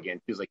Pietrangelo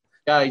again. He's like,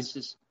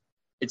 guys,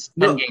 it's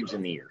 10 games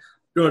in the year.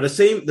 No, the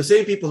same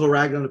people who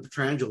ragged on the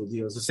Pietrangelo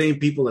deal is the same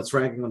people that's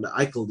ragging on the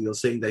Eichel deal,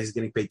 saying that he's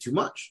getting paid too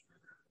much.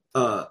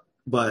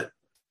 But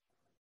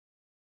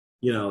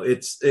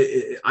it's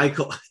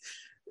Eichel.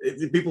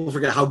 People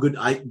forget how good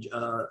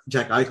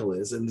Jack Eichel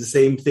is, and the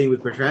same thing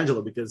with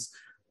Pietrangelo, because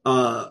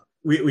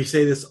we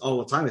say this all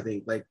the time. I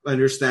think, like, I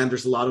understand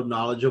there's a lot of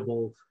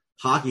knowledgeable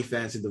hockey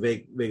fans in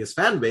the Vegas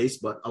fan base,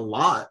 but a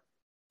lot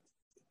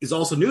is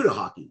also new to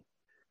hockey,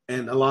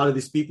 and a lot of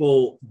these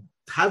people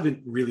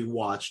haven't really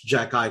watched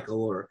Jack Eichel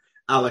or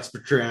Alex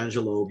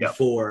Pietrangelo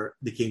before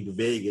they came to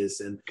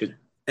Vegas, and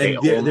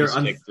they're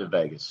stick to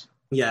Vegas.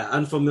 Yeah,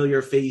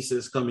 unfamiliar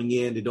faces coming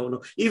in. They don't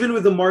know. Even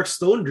with the Mark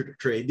Stone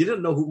trade, they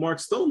didn't know who Mark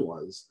Stone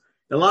was.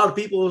 A lot of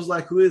people was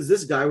like, who is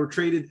this guy? We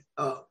traded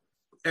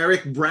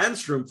Eric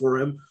Brandstrom for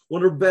him,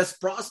 one of our best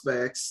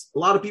prospects. A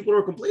lot of people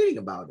are complaining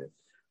about it.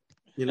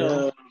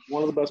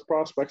 One of the best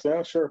prospects.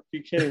 Yeah, sure. He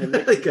can't even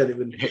make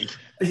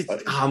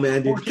Oh,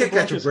 man, dude. Can't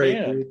catch a break,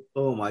 dude.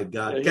 Oh, my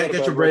God. Yeah, can't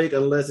catch a break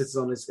unless it's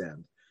on his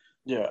hand.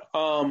 Yeah.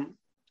 But,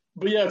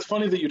 yeah, it's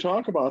funny that you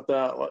talk about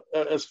that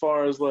as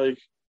far as, like,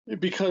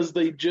 because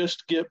they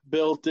just get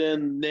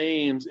built-in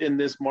names in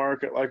this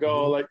market, like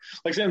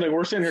same thing.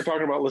 We're sitting here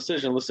talking about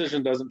Lecision.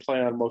 Lecision doesn't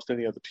play on most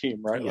any other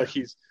team, right? Yeah. Like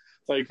he's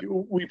like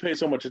we pay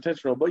so much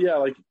attention to him. But yeah,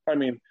 like I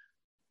mean,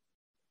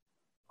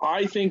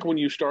 I think when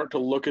you start to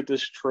look at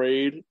this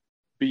trade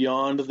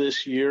beyond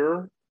this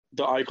year,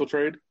 the Eichel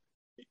trade,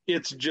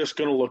 it's just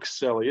going to look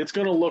silly. It's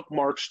going to look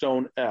Mark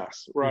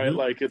Stone-esque, right? Mm-hmm.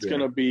 Like it's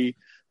going to be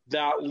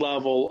that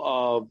level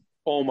of,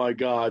 oh my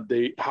God,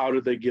 how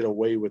did they get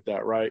away with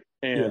that, right?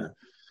 And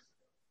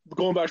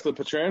going back to the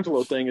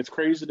Pietrangelo thing, it's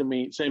crazy to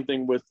me. Same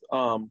thing with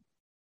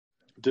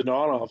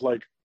Dodonov.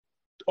 Like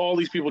all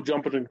these people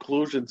jumping to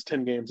conclusions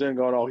 10 games in,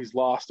 going, "Oh, he's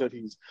lost it.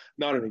 He's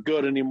not any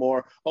good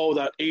anymore. Oh,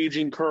 that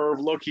aging curve.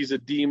 Look, he's a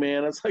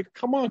D-man." It's like,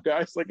 come on,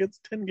 guys. Like it's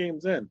 10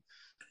 games in.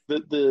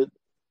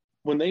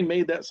 When they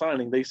made that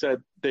signing, they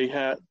said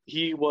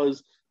he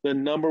was the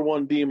number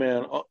one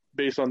D-man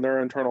based on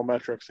their internal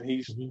metrics, and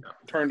he's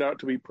turned out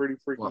to be pretty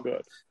freaking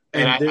good.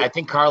 And I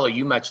think, Carlo,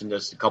 you mentioned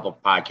this a couple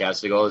of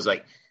podcasts ago. Is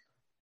like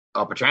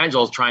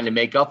Pietrangelo is trying to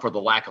make up for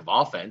the lack of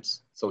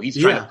offense, so he's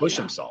trying to push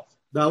himself.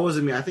 That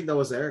wasn't me. I think that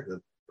was Eric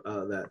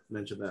that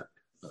mentioned that.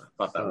 I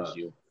thought that was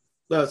you.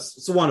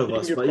 That's one of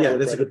us, but yeah,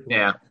 that's a good point.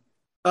 Yeah.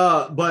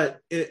 But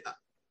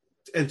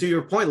and to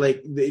your point,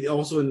 like they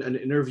also in an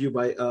interview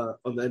by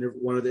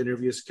one of the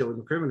interviews Killer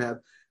McCrimmon had,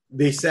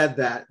 they said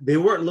that they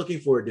weren't looking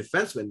for a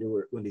defenseman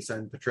when they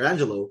signed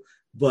Pietrangelo,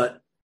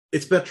 but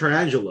it's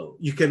Pietrangelo.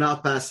 You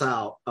cannot pass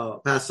up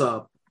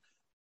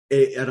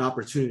an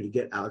opportunity to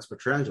get Alex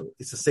Pietrangelo.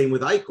 It's the same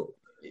with Eichel.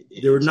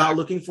 They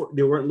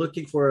weren't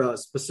looking for a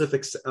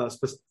specific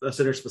a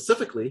center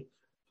specifically,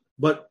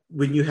 but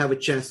when you have a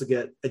chance to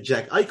get a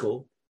Jack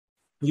Eichel,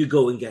 you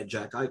go and get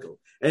Jack Eichel.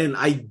 And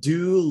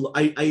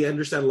I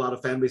understand a lot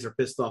of fan base are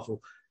pissed off of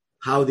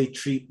how they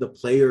treat the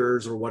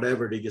players or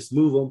whatever. They just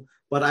move them.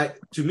 But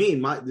this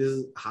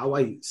is how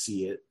I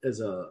see it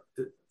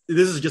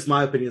this is just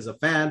my opinion as a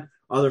fan.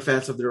 Other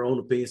fans have their own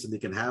opinions and they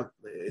can have,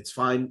 it's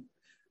fine.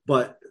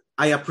 But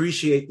I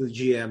appreciate the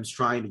GMs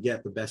trying to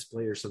get the best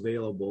players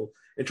available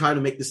and trying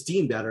to make this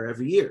team better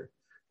every year.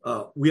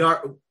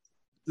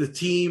 The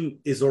team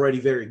is already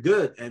very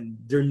good and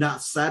they're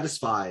not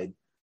satisfied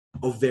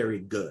of very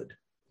good.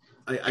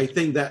 I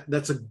think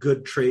that's a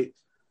good trait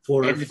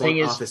for a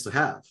front office to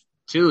have.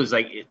 Too, is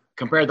like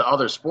compared to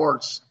other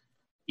sports,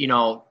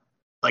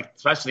 like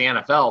especially the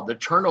NFL, the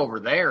turnover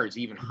there is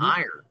even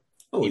higher.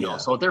 Oh, yeah.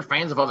 So if they're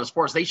fans of other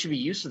sports, they should be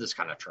used to this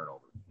kind of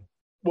turnover.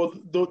 Well,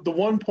 the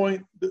one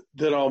point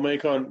that I'll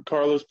make on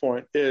Carlos'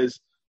 point is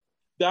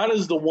that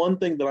is the one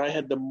thing that I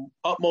had the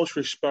utmost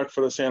respect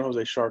for the San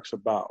Jose Sharks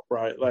about,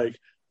 right? Like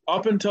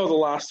up until the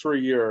last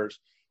 3 years,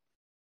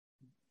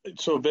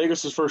 so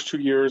Vegas's first 2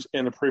 years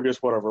and the previous,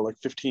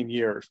 15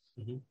 years,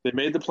 they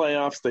made the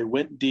playoffs. They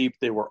went deep.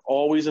 They were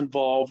always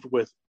involved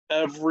with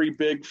every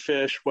big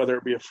fish, whether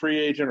it be a free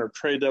agent or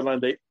trade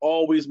deadline. They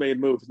always made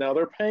moves. Now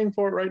they're paying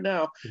for it right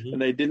now,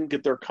 and they didn't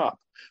get their cup.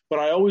 But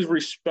I always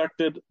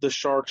respected the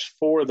Sharks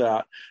for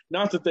that.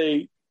 Not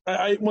that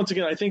once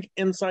again, I think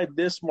inside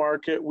this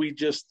market, we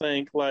just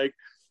think like,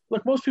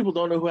 look, most people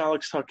don't know who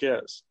Alex Tuch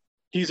is.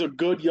 He's a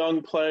good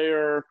young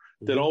player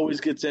that always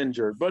gets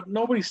injured, but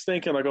nobody's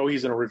thinking like, oh,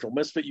 he's an original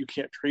misfit. You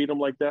can't treat him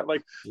like that.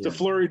 Like the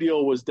Fleury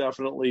deal was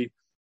definitely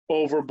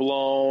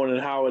overblown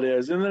and how it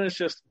is. And then it's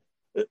just,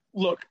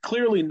 look,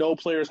 clearly no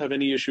players have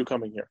any issue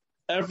coming here.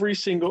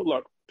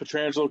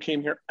 Pietrangelo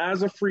came here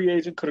as a free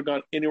agent, could have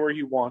gone anywhere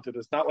he wanted.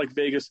 It's not like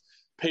Vegas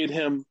paid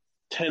him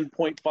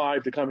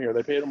 10.5 to come here.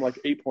 They paid him like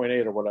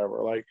 8.8 or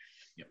whatever. Like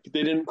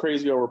they didn't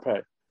crazy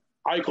overpay.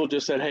 Eichel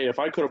just said, hey, if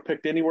I could have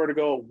picked anywhere to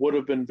go, it would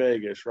have been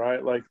Vegas,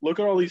 right? Like, look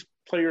at all these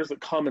players that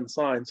come and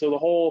sign.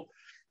 So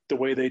the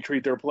way they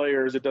treat their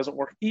players, it doesn't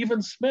work.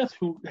 Even Smith,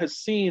 who has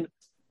seen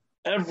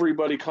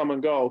everybody come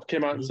and go,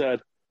 came out and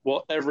said,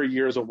 well, every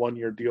year is a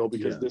one-year deal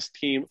because this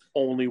team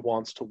only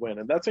wants to win.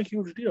 And that's a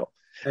huge deal.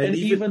 And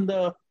even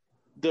the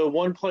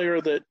one player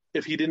that,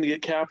 if he didn't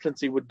get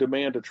captaincy, would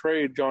demand a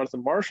trade,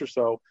 Jonathan Marsh or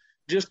so,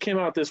 just came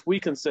out this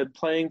week and said,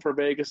 playing for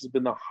Vegas has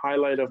been the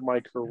highlight of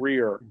my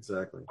career.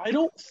 Exactly. I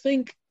don't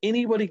think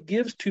anybody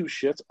gives two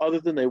shits other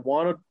than they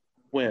want to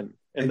win.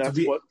 And that's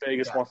what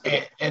Vegas wants to do.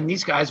 And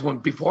these guys,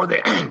 before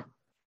they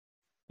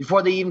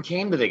even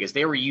came to Vegas,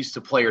 they were used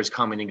to players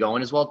coming and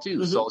going as well,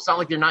 too. So it's not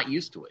like they're not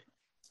used to it.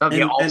 It's not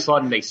like all of a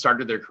sudden they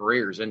started their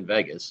careers in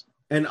Vegas.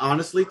 And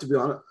honestly, to be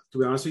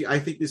honest with you, I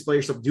think these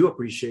players do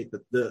appreciate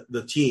that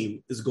the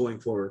team is going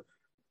for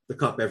the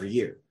cup every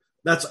year.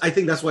 I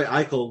think that's why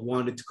Eichel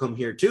wanted to come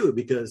here too,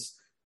 because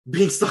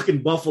being stuck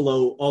in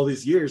Buffalo all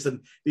these years,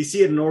 and they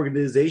see it in an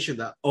organization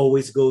that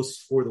always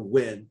goes for the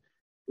win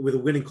with a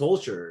winning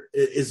culture,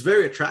 is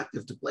very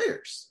attractive to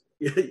players.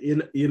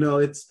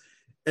 It's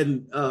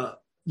and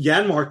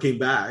Yanmar came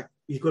back.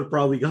 He could have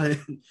probably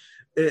gotten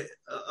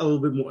a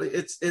little bit more.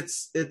 It's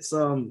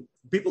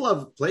people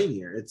love playing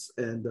here.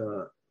 And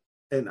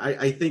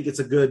I think it's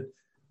a good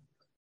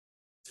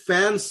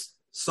fans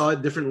saw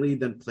it differently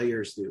than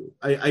players do.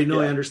 I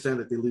know. I understand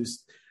that they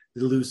lose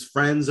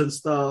friends and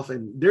stuff,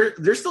 and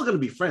they're still going to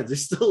be friends. They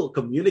still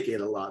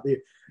communicate a lot.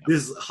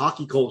 This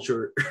hockey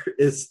culture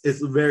is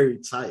very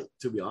tight,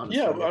 to be honest.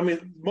 Yeah, I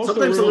mean,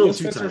 sometimes a little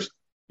too tight.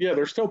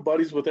 They're still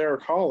buddies with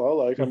Eric Halla.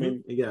 Like, I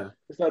mean,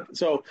 it's not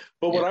so.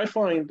 But what I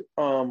find,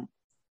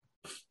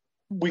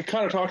 we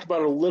kind of talked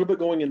about it a little bit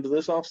going into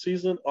this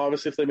offseason.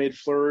 Obviously, if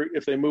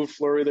they moved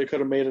Fleury, they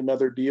could have made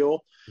another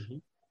deal.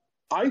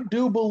 I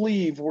do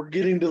believe we're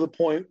getting to the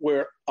point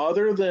where,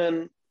 other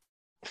than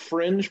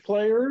fringe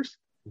players,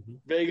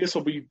 Vegas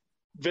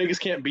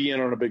can't be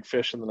in on a big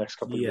fish in the next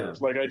couple of years.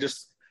 Like,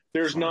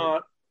 their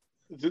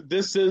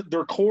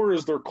core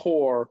is their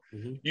core.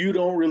 You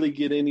don't really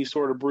get any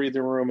sort of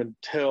breathing room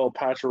until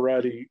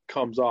Pacioretty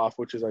comes off,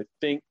 which is, I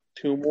think,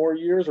 2 more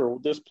years, or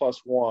this plus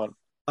 1.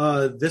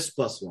 This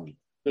plus 1.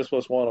 This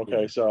plus 1.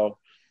 Okay, so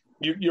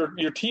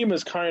your team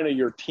is kind of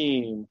your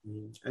team.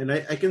 And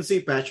I can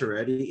see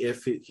Pacioretty,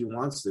 if he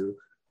wants to,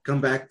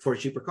 come back for a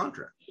cheaper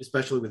contract,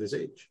 especially with his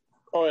age.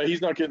 Oh, yeah,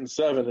 he's not getting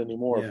 7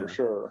 anymore for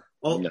sure.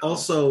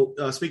 Also,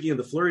 speaking of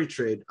the Fleury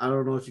trade, I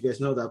don't know if you guys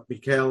know that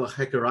Mikael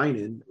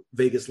Häkkinen,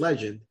 Vegas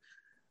legend,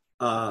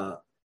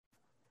 got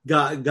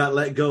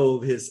let go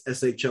of his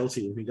SHL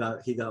team.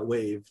 He got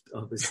waived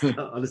on his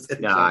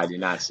NHL. No, I did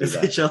not see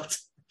SHL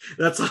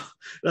that.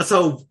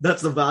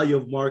 That's the value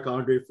of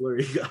Marc-Andre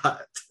Fleury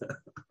got.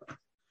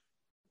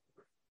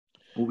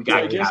 We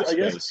got cap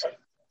space.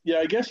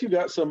 I guess you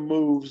got some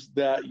moves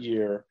that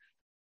year.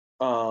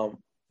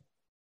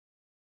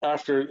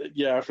 After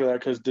that,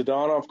 because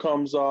Dodonov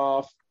comes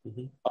off,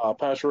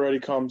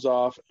 Pacioretty comes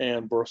off,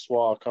 and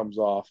Brossoit comes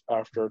off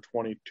after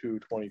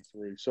 22-23.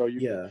 So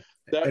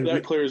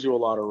that clears you a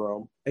lot of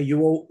room. And you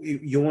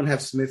won't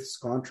have Smith's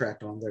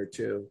contract on there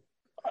too.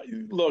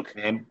 Look,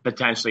 and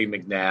potentially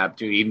McNabb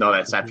too, even though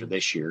that's after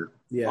this year.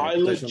 Yeah, I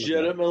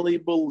legitimately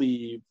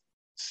believe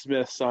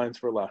Smith signs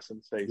for less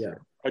and stays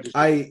here.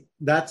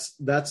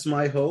 That's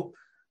my hope.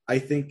 I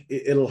think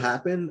it'll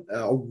happen.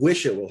 I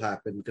wish it will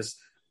happen because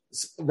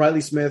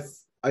Riley Smith,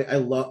 I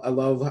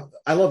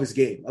love his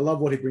game. I love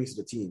what he brings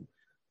to the team.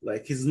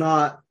 Like he's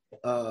not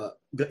going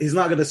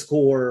to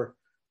score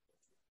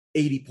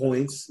 80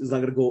 points. He's not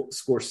going to go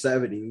score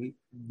 70.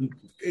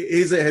 He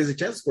has a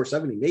chance to score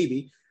 70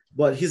 maybe,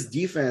 but his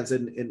defense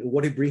and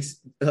what he brings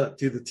to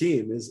the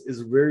team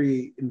is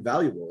very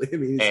invaluable. I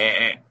mean,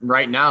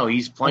 right now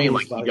he's playing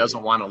like he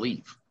doesn't want to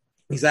leave.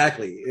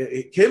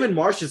 Exactly. Him and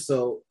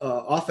Marchessault,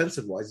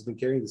 offensive wise, has been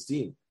carrying this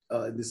team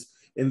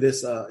in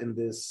this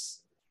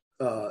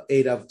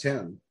 8 out of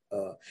 10.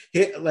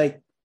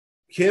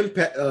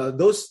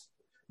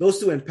 Those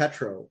two and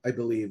Petro, I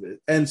believe,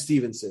 and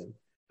Stevenson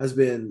has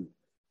been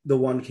the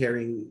one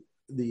carrying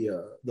the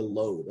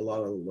load, a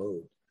lot of the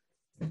load,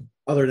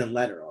 other than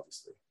Leonard,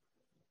 obviously.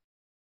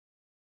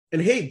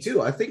 And Haig too.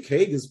 I think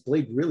Haig has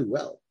played really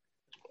well.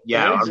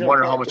 Yeah, I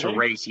wonder how much a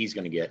raise he's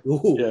going to get.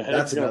 Ooh,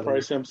 that's going to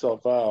price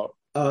himself out.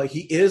 He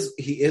is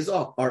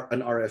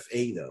an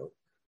RFA though.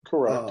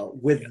 Correct.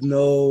 With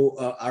no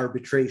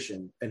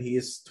arbitration, and he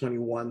is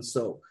 21,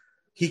 so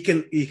he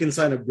can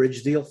sign a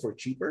bridge deal for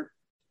cheaper,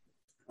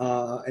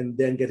 and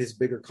then get his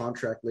bigger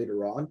contract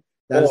later on.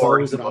 That is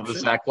always an option. The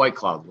Zach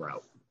Whitecloud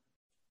route.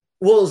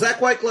 Well, Zach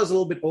Whitecloud is a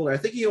little bit older. I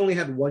think he only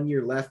had 1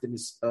 year left in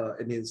his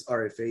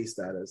RFA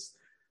status.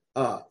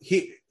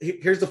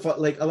 Here's the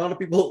fun. Like a lot of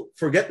people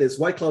forget this.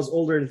 Whitecloud's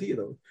older than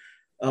Theodore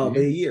by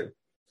a year.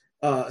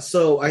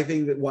 So I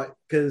think that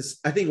because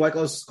I think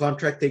Whiteclaw's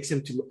contract takes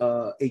him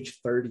to age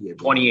 30.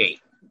 28.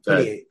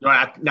 28.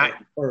 Not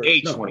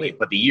age 28,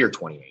 but the year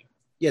 28.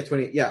 Yeah,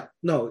 28. Yeah.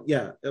 No,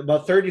 yeah.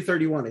 About 30,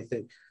 31, I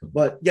think.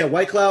 But yeah,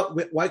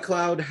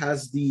 Whitecloud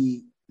has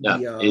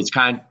it's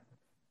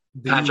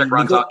contract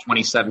runs out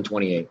 27,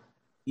 28.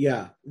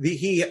 Yeah.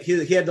 He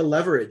had the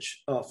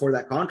leverage for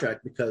that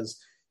contract because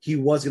he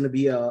was going to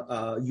be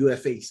a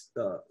UFA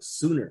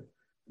sooner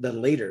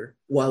than later,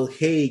 while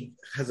Haig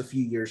has a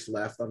few years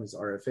left on his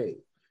RFA.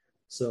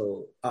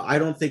 So I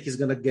don't think he's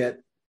going to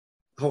get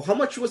how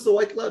much was the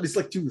Whitecloud? It's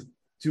like $2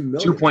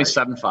 million.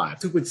 2.75. Right?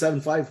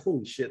 2.75.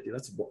 Holy shit, dude,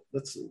 that's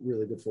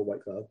really good for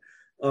Whitecloud.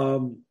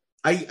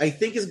 I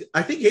think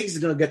Haig is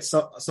going to get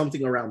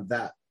something around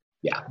that.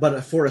 Yeah,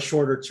 but for a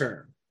shorter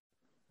term.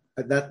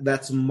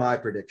 That's my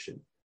prediction.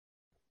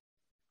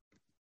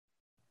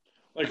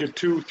 Like a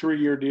 2-3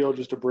 year deal,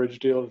 just a bridge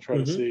deal to try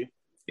to see.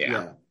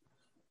 Yeah.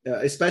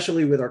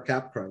 Especially with our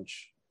cap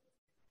crunch.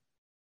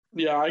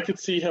 Yeah, I could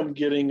see him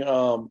getting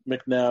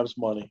McNabb's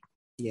money.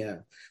 Yeah.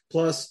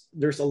 Plus,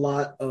 there's a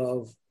lot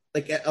of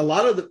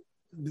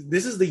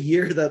this is the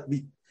year that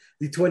the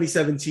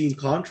 2017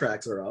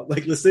 contracts are up.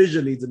 Like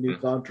Lecision needs a new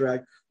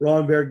contract.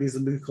 Ronberg needs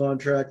a new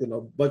contract, and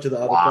a bunch of the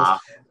other guys.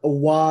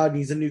 Awad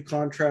needs a new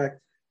contract.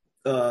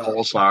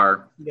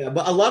 Polsar. Yeah,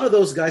 but a lot of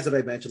those guys that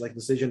I mentioned, like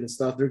Decision and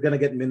stuff, they're going to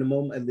get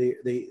minimum, and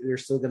they're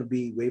still going to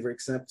be waiver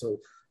exempt. So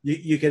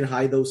you can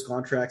hide those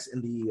contracts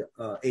in the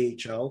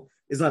AHL.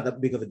 It's not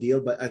that big of a deal,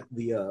 but at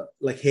the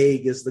like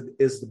Haig is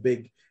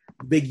the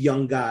big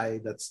young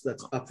guy that's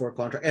up for a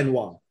contract, and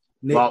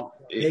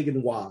Haig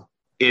and Wah.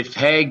 If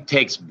Haig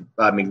takes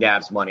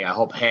McNabb's money, I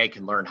hope Haig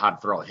can learn how to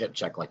throw a hip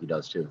check like he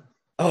does too.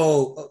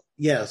 Oh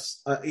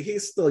yes,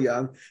 he's still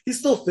young. He's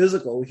still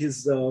physical.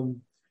 He's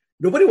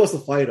nobody wants to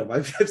fight him.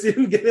 I've seen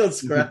him get on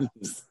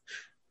scraps.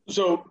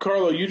 So,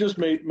 Carlo, you just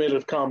made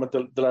a comment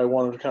that I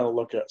wanted to kind of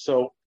look at.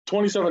 So,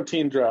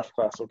 2017 draft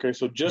class, okay?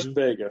 So, just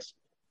Vegas.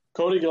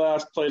 Cody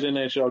Glass played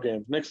NHL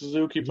games. Nick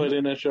Suzuki played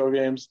NHL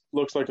games.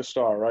 Looks like a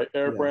star, right?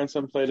 Eric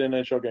Branson played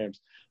NHL games.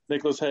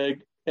 Nicholas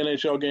Haig,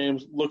 NHL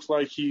games. Looks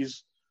like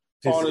he's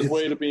on his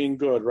way to being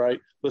good,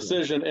 right?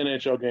 Lecision,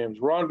 NHL games.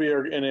 Ron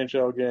Bjerg,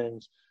 NHL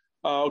games.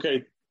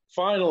 Okay,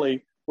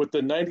 finally, with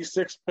the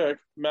 96 pick,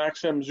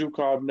 Maxim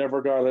Zhukov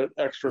never got an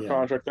extra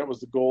contract. That was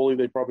the goalie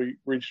they probably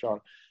reached on.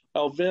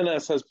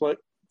 Elvenes has played.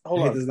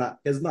 Hold on. He's not.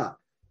 He's never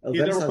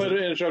played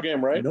an NHL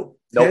game, right? Nope.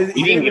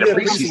 He didn't get a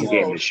preseason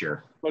game this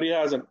year. But he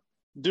hasn't.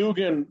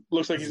 Dugan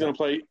looks like he's going to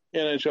play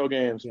NHL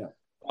games. Yeah.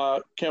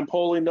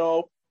 Campoli,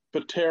 no.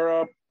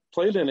 Patera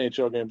played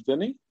NHL games,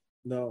 didn't he?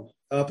 No.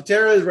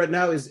 Patera right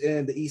now is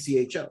in the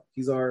ECHL.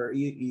 He's our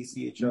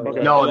ECHL.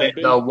 Okay. No,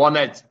 the one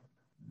that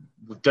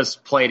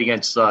just played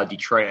against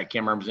Detroit, I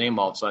can't remember his name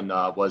all of a sudden,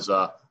 was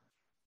who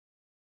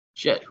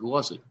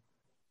was it?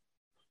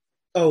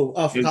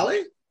 Oh,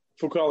 Foucault?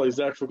 Foucault,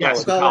 Zach Foucault.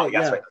 Yes, Foucault.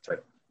 That's right.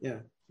 Yeah.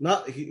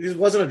 He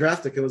wasn't a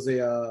draft pick. It was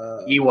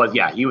a. He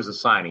was a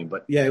signing,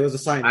 but yeah, it was a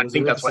signing. I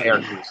think that's what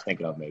Eric was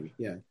thinking of, maybe.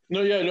 Yeah.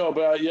 But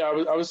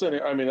I was saying.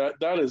 I mean,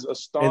 that is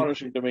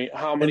astonishing to me.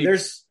 How many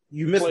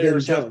you missed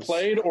players Ben have Jones.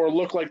 Played or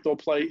look like they'll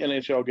play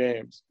NHL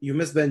games? You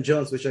missed Ben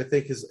Jones, which I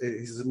think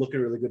he's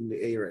looking really good in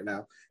the A right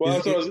now.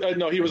 Well,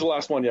 no, he was the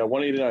last one. Yeah,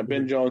 189.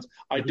 Ben Jones.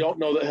 I don't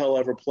know that he'll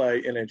ever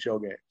play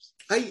NHL games.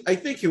 I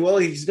think he will.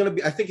 He's going to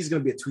be. I think he's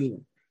going to be a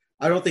tweener.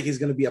 I don't think he's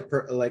going to be a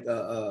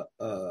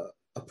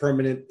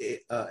permanent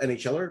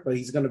NHLer, but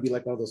he's going to be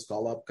like one of those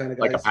call-up kind of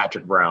guys. Like a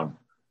Patrick Brown.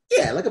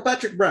 Yeah, like a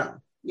Patrick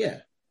Brown.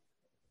 Yeah.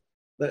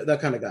 That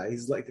kind of guy.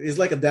 He's like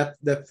a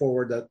depth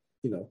forward that,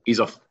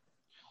 He's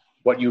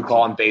what you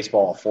call in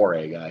baseball a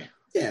 4A guy.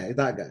 Yeah,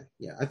 that guy.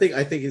 Yeah, I think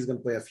he's going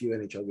to play a few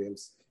NHL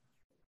games.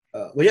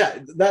 But yeah,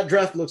 that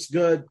draft looks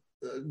good.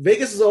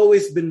 Vegas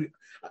has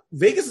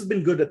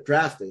been good at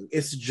drafting.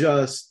 It's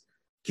just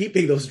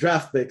keeping those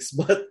draft picks,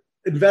 but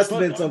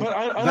investments of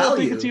I value. don't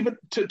think it's even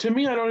to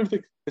me. I don't even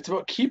think it's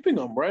about keeping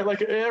them, right?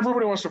 Like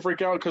everybody wants to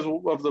freak out because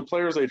of the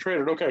players they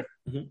traded. Okay,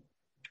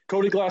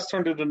 Cody Glass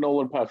turned into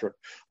Nolan Patrick.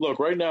 Look,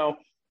 right now,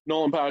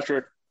 Nolan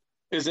Patrick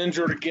is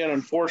injured again.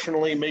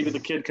 Unfortunately, maybe the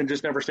kid can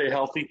just never stay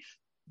healthy,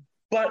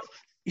 but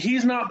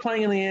he's not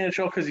playing in the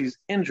NHL because he's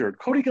injured.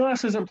 Cody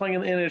Glass isn't playing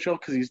in the NHL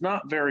because he's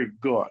not very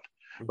good,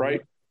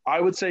 right? I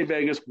would say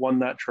Vegas won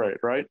that trade,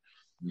 right?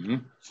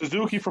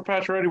 Suzuki for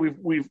Pacioretty,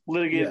 we've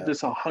litigated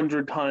this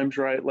 100 times,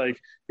 right?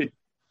 Like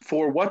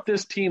for what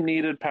this team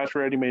needed,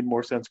 Pacioretty made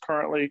more sense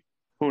currently.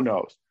 Who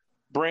knows?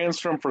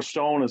 Brandstrom for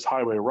Stone is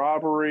highway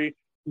robbery.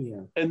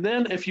 Yeah. And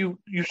then if you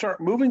start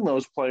moving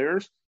those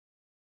players,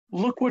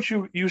 look what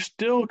you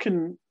still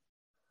can.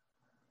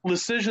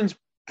 Lecision's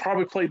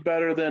probably played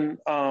better than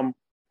not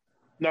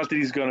that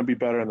he's going to be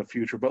better in the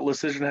future, but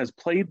Lecision has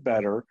played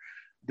better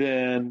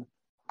than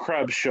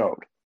Krebs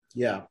showed.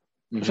 Yeah.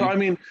 So, I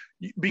mean,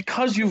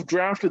 because you've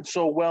drafted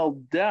so well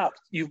depth,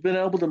 you've been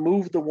able to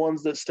move the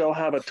ones that still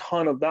have a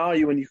ton of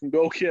value, and you can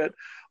go get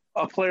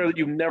a player that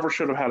you never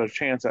should have had a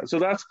chance at. So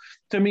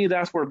to me,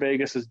 that's where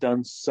Vegas has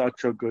done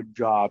such a good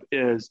job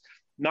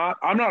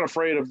I'm not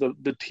afraid of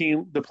the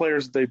team, the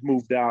players that they've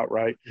moved out,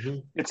 right?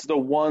 It's the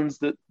ones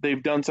that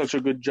they've done such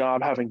a good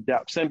job having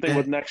depth. Same thing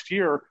with next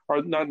year,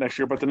 or not next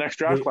year, but the next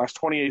draft class,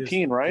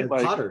 2018, right?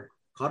 Like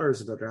Cotter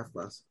is in the draft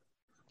class.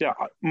 Yeah,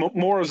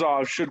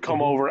 Morozov should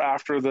come over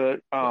after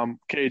the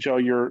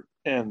KHL year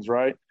ends,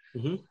 right?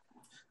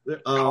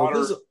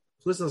 Cotter,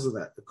 who's else is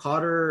that?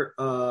 Cotter,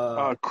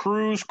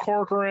 Cruz,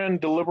 Corcoran,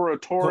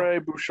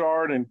 Deliberatore,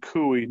 Bouchard, and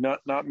Cooey.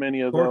 Not many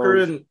of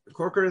those.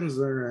 Corcoran's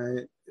all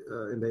right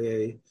in the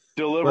A.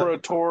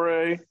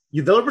 Deliberatore.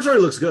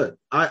 Deliberatore looks good.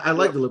 I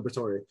like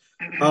Deliberatore.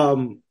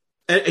 And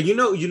you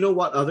know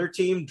what other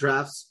team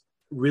drafts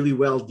really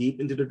well deep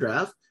into the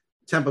draft?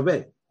 Tampa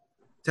Bay.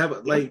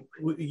 Like,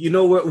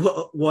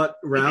 what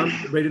round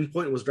Braden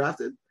Point was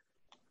drafted?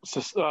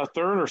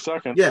 Third or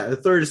second? Yeah, the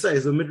third to say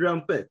is a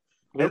mid-round pick.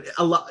 Yep.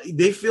 And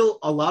they fill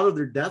a lot of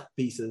their depth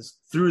pieces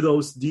through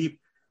those deep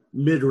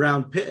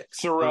mid-round picks.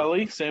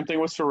 Sorelli, same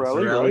thing with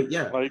Sorelli,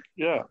 right?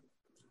 Yeah.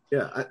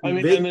 Yeah.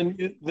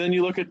 And then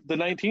you look at the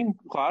 19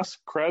 class.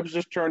 Krebs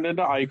just turned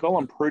into Eichel.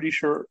 I'm pretty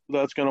sure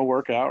that's going to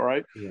work out,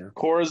 right? Yeah.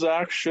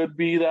 Korzak should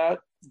be that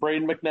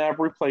Braden McNabb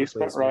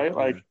replacement, right?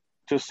 Like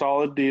just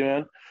solid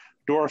D-man.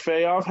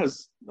 Dorofeyev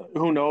has,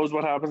 who knows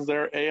what happens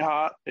there?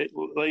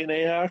 Leighton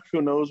Ahak,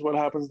 who knows what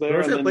happens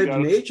there? Dorofeyev played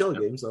in the AHL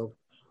game, so.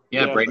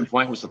 Yeah, Braden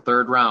Point was the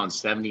third round,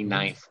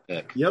 79th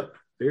pick. Yep,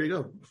 there you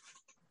go.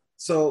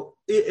 So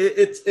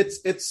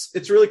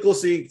it's really cool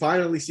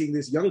finally seeing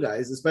these young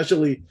guys,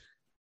 especially.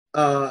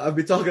 I've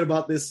been talking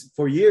about this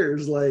for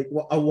years. Like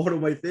one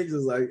of my things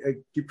is I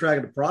keep track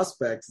of the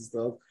prospects and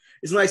stuff.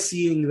 It's nice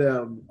seeing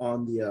them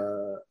on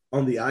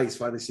the ice,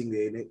 finally seeing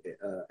the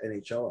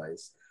NHL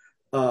ice.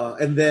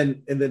 And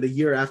then the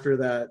year after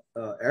that,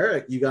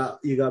 Eric, you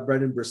got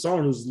Brendan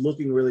Brisson, who's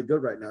looking really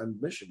good right now in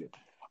Michigan.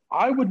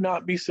 I would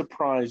not be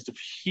surprised if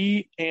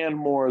he and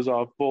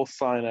Morozov both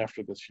sign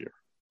after this year.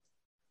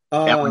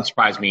 That wouldn't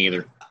surprise me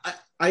either.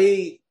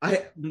 I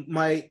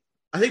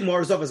think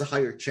Morozov has a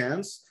higher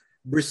chance.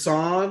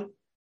 Brisson.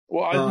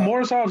 Well,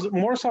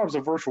 Morozov's a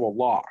virtual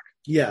lock.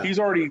 Yeah, he's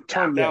already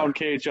turned down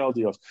KHL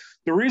deals.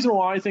 The reason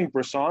why I think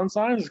Brisson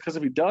signs is because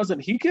if he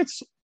doesn't,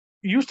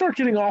 you start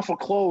getting awful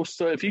close.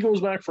 So if he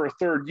goes back for a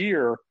third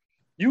year,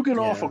 you get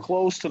awful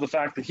close to the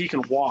fact that he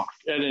can walk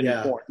at any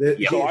point.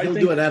 He'll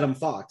do an Adam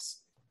Fox.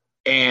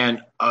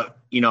 And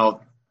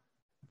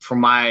from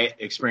my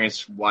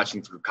experience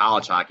watching through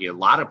college hockey, a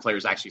lot of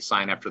players actually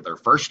sign after their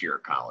first year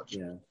of college.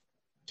 Yeah.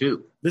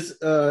 Too. This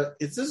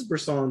is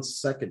Brisson's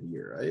second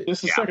year, right?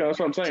 This is second. That's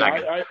what I'm saying.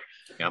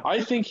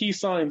 I think he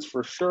signs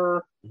for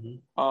sure. And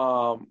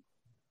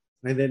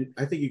then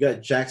I think you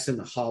got Jackson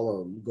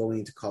Holland going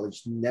into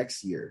college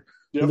next year.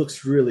 Yep. He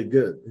looks really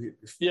good.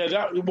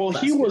 Yeah,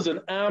 he was an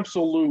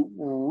absolute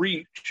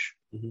reach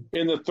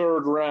in the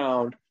third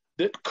round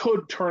that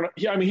could turn.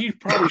 Yeah, I mean, he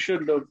probably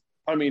shouldn't have.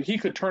 I mean, he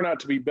could turn out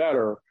to be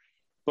better.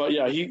 But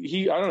yeah,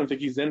 I don't think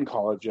he's in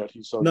college yet.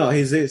 He's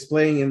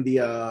playing in the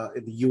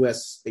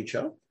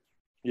USHL.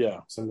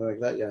 Yeah. Something like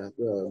that, yeah.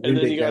 And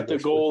then you got the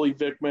goalie,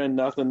 Vickman,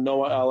 nothing.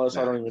 Noah Ellis,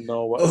 I don't even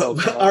know what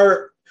else.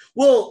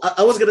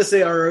 I was going to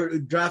say our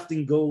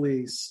drafting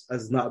goalies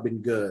has not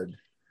been good.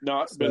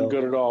 Been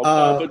good at all.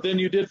 But then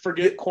you did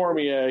forget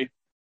Cormier.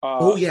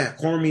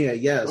 Cormier,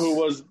 yes. Who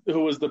was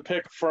the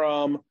pick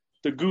from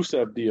the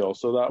Gusev deal.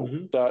 So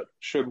that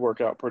should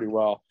work out pretty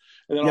well.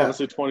 And then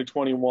obviously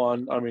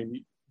 2021, I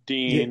mean,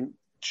 Dean,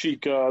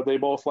 Chica, they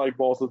both like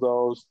both of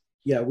those.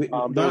 Yeah,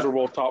 those are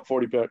both top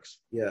 40 picks.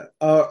 Yeah,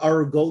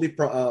 our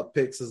goalie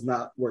picks has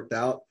not worked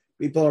out.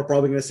 People are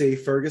probably going to say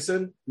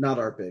Ferguson, not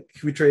our pick.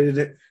 We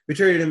traded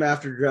him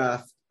after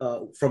draft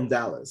from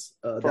Dallas.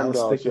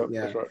 Dallas,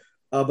 that's right.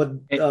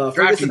 But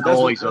drafting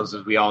goalies,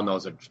 as we all know,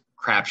 is a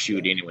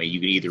crapshoot anyway. You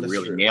can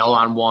either nail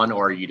on one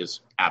or you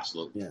just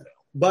absolutely fail.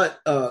 But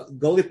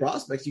goalie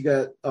prospects, you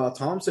got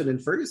Thompson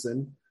and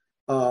Ferguson.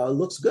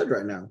 Looks good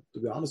right now,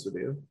 to be honest with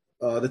you.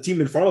 The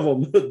team in front of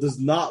them does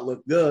not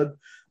look good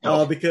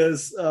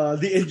because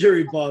the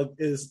injury bug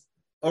is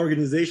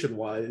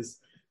organization-wise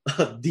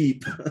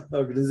deep.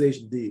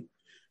 Organization deep.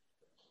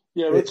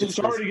 Yeah, it's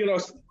hard to get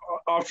us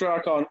off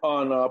track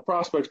on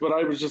prospects, but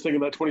I was just thinking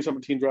that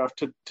 2017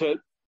 draft to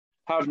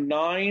have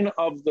 9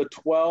 of the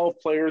 12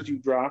 players you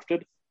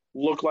drafted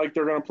look like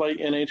they're going to play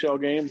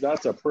NHL games.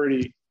 That's a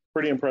pretty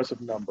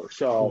impressive number.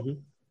 So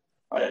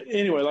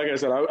anyway, like I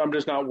said, I'm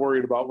just not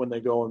worried about when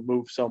they go and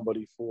move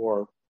somebody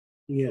for.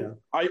 Yeah,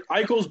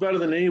 Eichel's better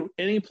than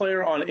any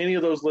player on any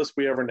of those lists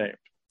we ever named.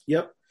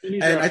 Yep,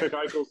 and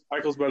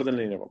Eichel's better than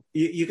any of them.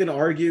 You can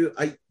argue.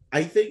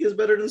 I think is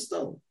better than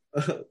Stone.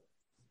 To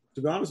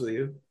be honest with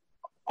you.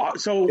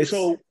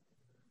 So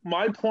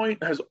my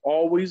point has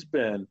always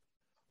been,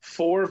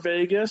 for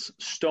Vegas,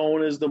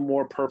 Stone is the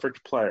more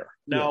perfect player.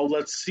 Now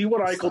let's see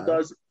what Eichel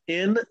does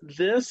in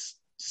this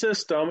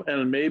system,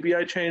 and maybe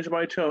I change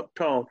my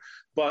tone.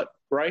 But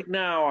right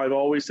now, I've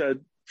always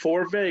said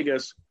for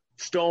Vegas,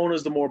 Stone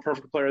is the more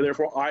perfect player.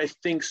 Therefore, I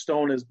think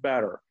Stone is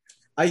better.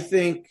 I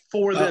think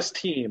for this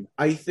team.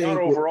 I think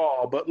not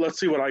overall, but let's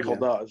see what Eichel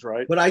does,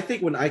 right? But I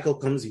think when Eichel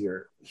comes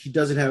here, he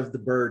doesn't have the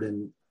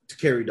burden to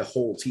carry the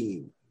whole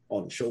team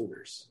on his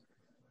shoulders.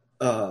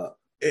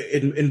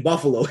 In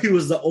Buffalo, he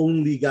was the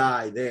only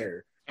guy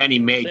there, and he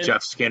made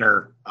Jeff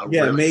Skinner.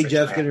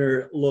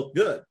 Skinner look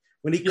good.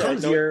 When he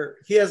comes here,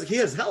 he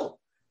has help,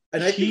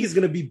 and I think he's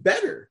going to be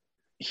better.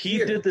 He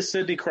did the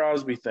Sidney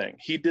Crosby thing.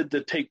 He did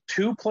the take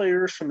 2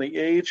 players from the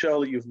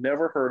AHL that you've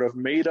never heard of,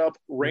 made up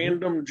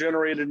random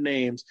generated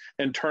names,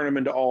 and turn them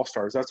into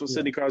all-stars. That's what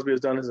Sidney Crosby has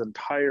done his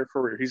entire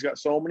career. He's got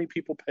so many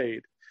people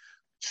paid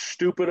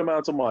stupid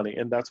amounts of money,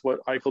 and that's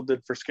what Eichel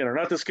did for Skinner.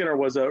 Not that Skinner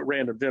was a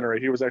random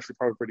generator. He was actually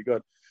probably pretty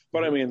good.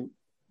 But, I mean,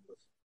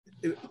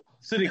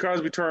 Sidney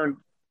Crosby turned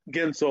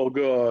Gensel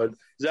good,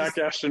 Zach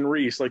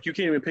Ashton-Reese. Like, you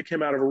can't even pick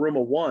him out of a room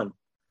of one.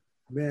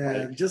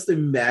 Man, just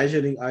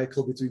imagining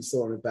Eichel between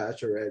Stone and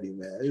Pacioretty,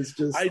 man. It's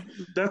just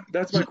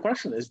that's my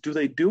question: is do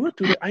they do it?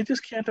 I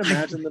just can't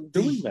imagine them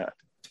doing that.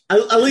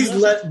 At least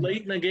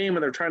late in the game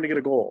and they're trying to get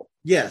a goal.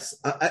 Yes,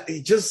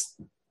 I just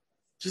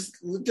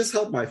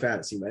help my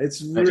fantasy, man.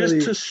 It's really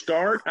just to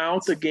start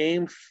out the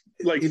game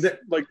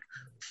like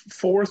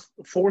fourth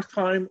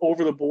time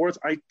over the boards.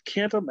 I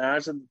can't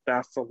imagine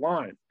that's the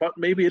line, but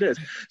maybe it is.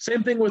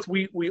 Same thing with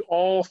we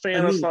all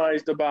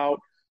fantasized about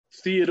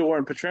Theodore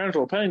and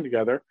Pietrangelo playing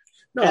together.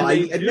 No,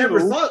 I never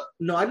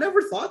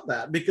thought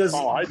that because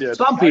I did.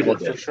 Some people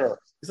did for sure.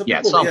 Some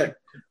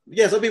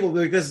people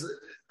because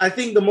I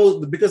think the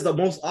most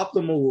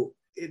optimal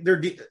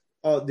they're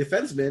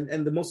defensemen,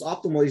 and the most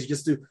optimal is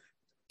just to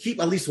keep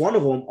at least one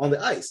of them on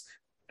the ice.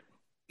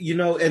 You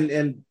know,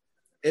 and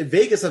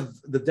Vegas have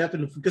the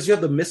depth because you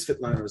have the misfit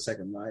line on the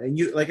second line, and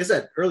you, like I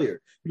said earlier,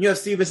 when you have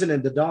Stevenson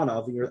and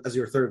Dadonov as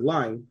your third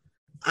line,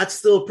 that's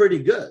still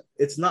pretty good.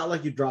 It's not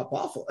like you drop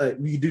off.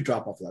 You do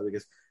drop off a lot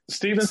because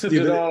Stevenson,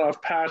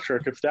 Dadonov,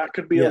 Patrick. If that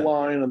could be a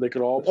line and they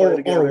could all play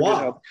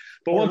together,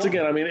 but once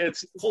again, I mean,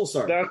 it's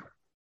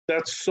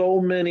that's so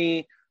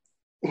many.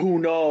 Who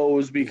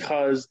knows?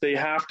 Because they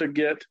have to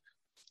get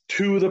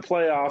to the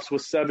playoffs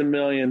with $7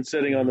 million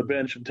sitting on the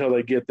bench until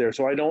they get there.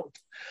 So I don't.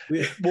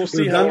 We'll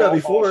see how that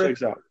before all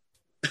shakes out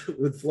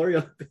with Fleury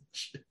on the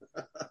bench.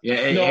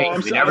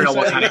 We never know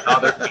what kind of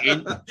other.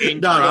 I'm just kidding.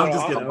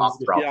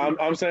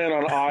 I'm saying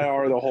on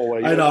IR the whole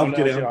way. I know. I'm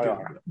kidding.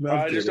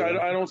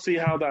 I don't see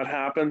how that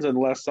happens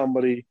unless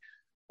somebody,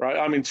 right?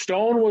 I mean,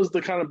 Stone was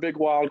the kind of big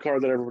wild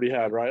card that everybody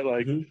had, right?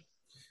 Like, and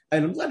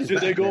I'm glad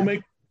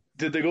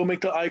did they go make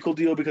the Eichel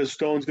deal because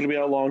Stone's going to be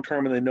out long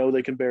term and they know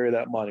they can bury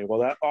that money? Well,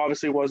 that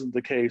obviously wasn't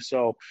the case.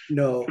 So,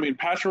 no. I mean,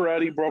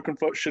 Pacioretty, broken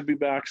foot, should be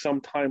back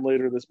sometime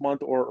later this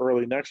month or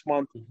early next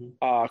month.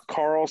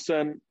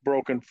 Carlson,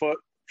 broken foot,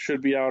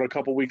 should be out a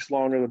couple weeks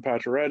longer than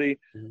Pacioretty.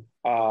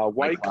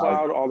 White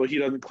Cloud, although he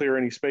doesn't clear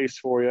any space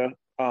for you.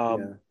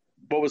 What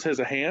was his,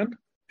 a hand?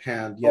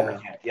 hand. Yeah.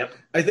 Yep.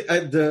 I think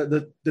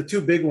the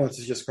two big ones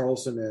is just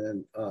Carlson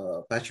and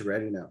Patrick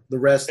Reddy now. The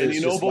rest and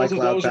is both just of White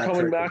Cloud, those are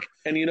coming Patrick, back,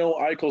 and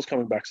Eichel's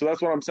coming back. So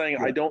that's what I'm saying.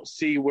 Yeah. I don't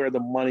see where the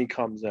money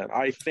comes in.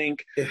 I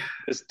think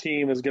this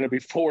team is going to be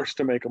forced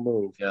to make a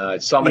move.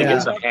 Somebody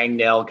gets a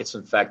hangnail, gets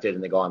infected,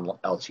 and they go on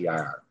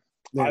LTIR.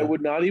 Yeah. I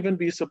would not even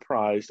be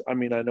surprised. I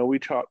mean, I know we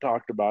talked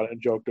about it and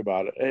joked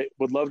about it. I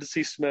would love to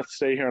see Smith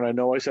stay here, and I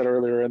know I said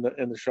earlier in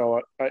the show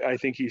I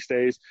think he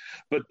stays,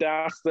 but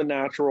that's the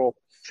natural.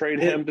 Trade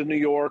him to New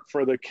York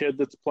for the kid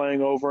that's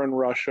playing over in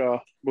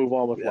Russia. Move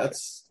on with life.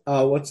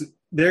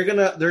 They're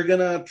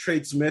gonna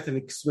trade Smith,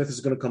 and Smith is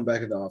gonna come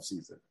back in the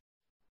offseason.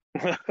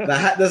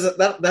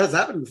 that has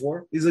happened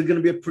before. He's going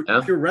to be a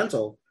pure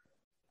rental.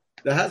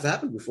 That has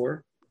happened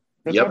before.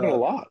 It's happened a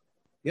lot.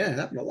 Yeah, it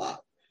happened a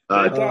lot.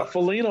 I thought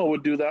Foligno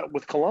would do that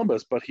with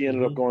Columbus, but he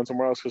ended up going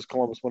somewhere else because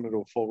Columbus went into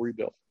a full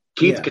rebuild.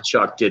 Keith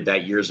Tkachuk did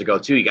that years ago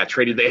too. He got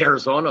traded to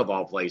Arizona of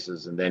all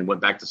places, and then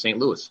went back to St.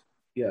 Louis.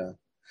 Yeah.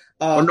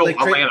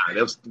 Atlanta.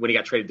 That was when he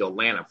got traded to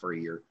Atlanta for a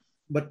year.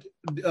 But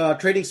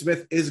trading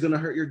Smith is going to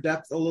hurt your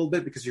depth a little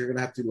bit because you're going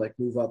to have to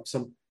move up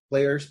some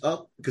players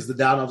up because the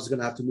Downov is going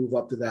to have to move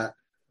up to that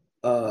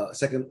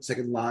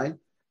second line.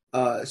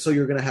 So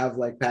you're going to have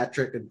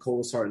Patrick and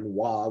Kolasar and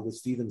Waugh with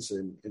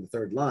Stevenson in the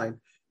third line.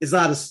 It's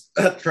not as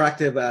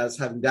attractive as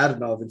having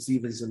Dadonov and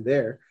Stevenson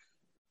there,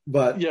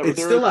 but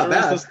it's still not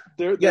bad.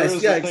 There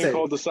is a thing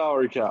called the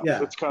salary cap.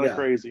 Yeah, it's kind of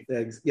crazy.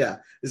 Yeah,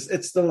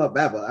 it's still not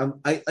bad, but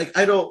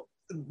I don't.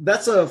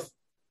 That's a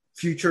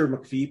future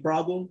McPhee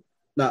problem,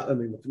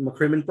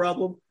 McCrimmon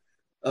problem.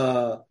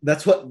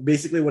 That's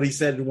basically what he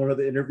said in one of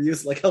the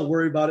interviews. I'll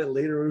worry about it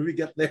later when we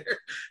get there.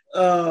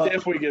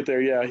 If we get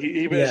there, yeah.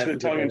 He basically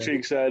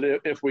tongue-in-cheek said,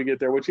 if we get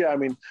there, which,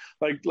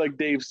 like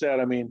Dave said,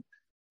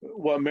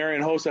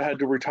 Marian Hossa had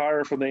to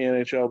retire from the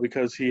NHL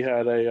because he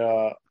had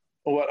a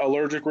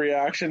allergic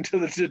reaction to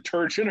the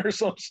detergent or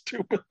some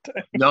stupid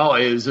thing. No,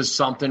 it was just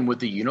something with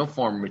the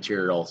uniform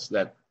materials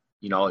that,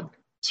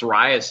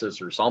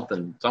 psoriasis or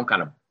something, some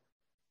kind of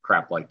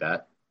crap like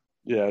that.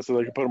 Yeah, so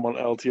they could put him on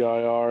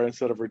LTIR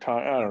instead of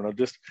retire. I don't know.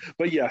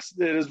 But yes,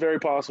 it is very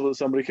possible that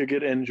somebody could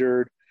get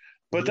injured.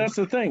 But that's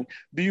the thing.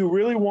 Do you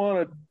really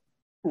want to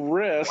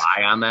risk?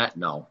 Rely on that?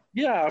 No.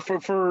 Yeah,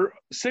 for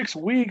 6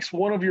 weeks,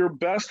 one of your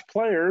best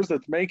players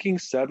that's making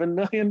 $7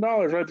 million,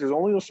 right? There's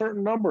only a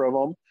certain number of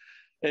them,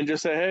 and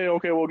just say, hey,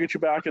 okay, we'll get you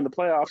back in the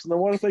playoffs. And then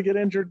what if they get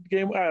injured? I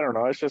don't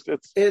know.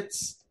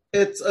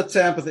 It's a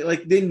Tampa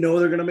thing. They know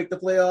they're gonna make the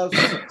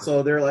playoffs,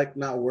 so they're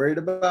not worried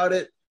about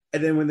it.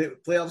 And then when the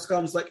playoffs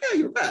comes,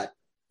 you're back.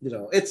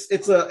 It's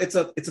the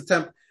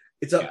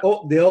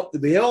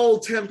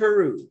old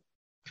temporoo.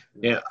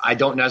 Yeah, I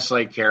don't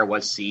necessarily care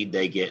what seed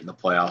they get in the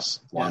playoffs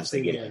as long as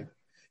they get in.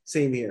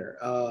 Same here.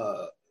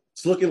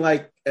 It's looking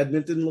like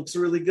Edmonton looks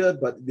really good,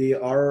 but they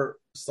are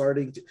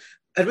starting to.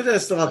 Edmonton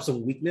still have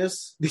some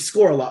weakness. They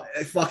score a lot.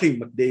 Fucking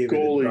McDavid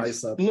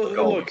goalies.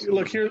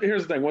 Look.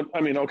 Here's the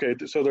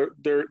thing. So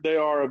they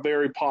are a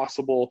very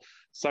possible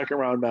second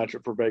round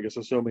matchup for Vegas,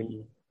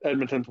 assuming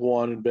Edmonton's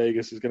won and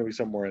Vegas is going to be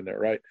somewhere in there,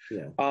 right?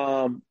 Yeah.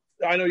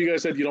 I know you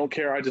guys said you don't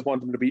care. I just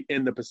want them to be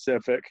in the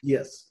Pacific.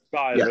 Yes.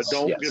 Side of it.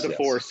 Don't get the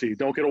 4 seed.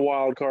 Don't get a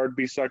wild card.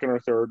 Be second or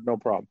third. No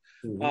problem.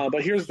 Mm-hmm.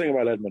 But here's the thing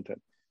about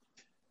Edmonton.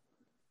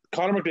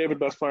 Connor McDavid,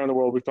 best player in the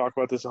world. We've talked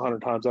about this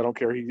 100 times. I don't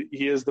care.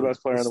 He is the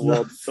best player in the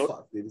world.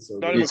 Not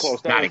even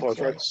close. Not even close,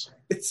 right?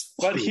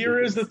 But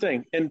here is the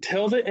thing.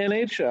 Until the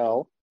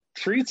NHL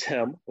treats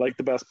him like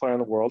the best player in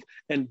the world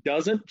and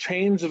doesn't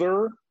change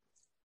their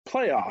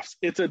playoffs,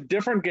 it's a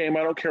different game.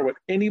 I don't care what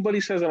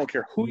anybody says. I don't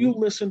care who you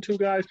listen to,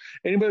 guys.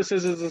 Anybody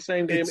says it's the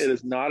same game. It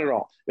is not at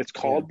all. It's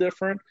called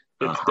different.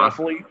 It's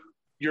definitely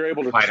 – you're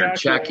able to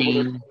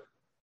checking.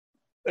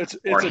 It's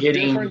a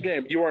different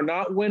game. You are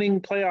not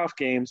winning playoff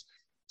games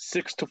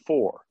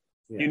 6-4.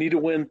 Yeah. You need to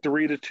win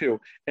 3-2.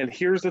 And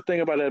here's the thing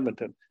about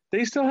Edmonton.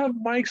 They still have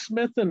Mike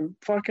Smith and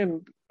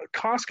fucking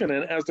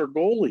Koskinen as their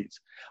goalies.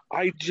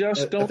 I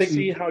just don't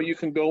see how you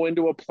can go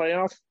into a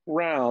playoff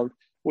round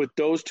with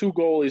those two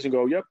goalies and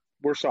go, yep,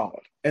 we're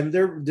solid. And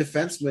their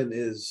defenseman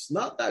is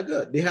not that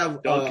good. They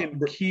have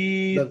Duncan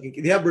Keith.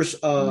 They have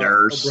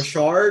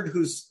Brashard,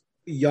 who's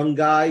a young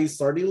guy,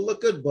 starting to look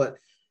good. But,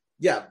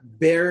 yeah,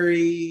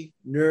 Barry,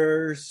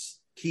 Nurse,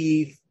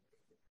 Keith.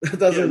 It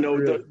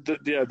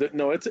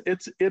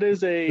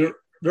is a.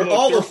 They're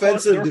all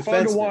offensive defensemen. They're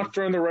fun to watch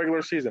during the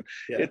regular season.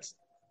 Yeah.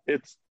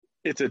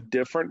 It's a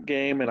different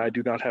game, and I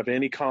do not have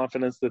any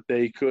confidence that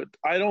they could.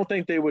 I don't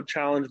think they would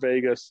challenge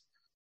Vegas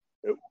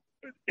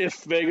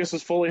if Vegas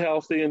is fully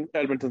healthy and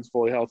Edmonton's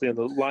fully healthy, and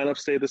the lineup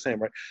stayed the same,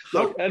 right?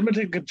 Look,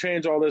 Edmonton could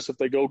change all this if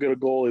they go get a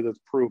goalie that's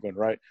proven,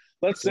 right?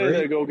 Let's say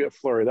they go get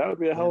Fleury. That would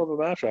be a hell of a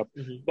matchup,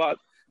 but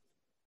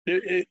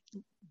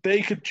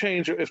they could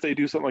change it if they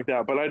do something like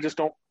that. But I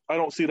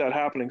don't see that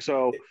happening.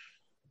 So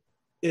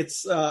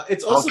it's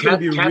also going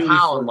to be Ken really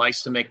Holland fun.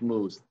 likes to make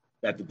moves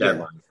at the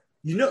deadline.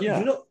 You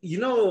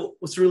know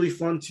what's really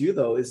fun too,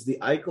 though, is the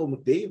Eichel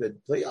McDavid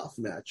playoff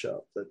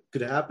matchup that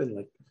could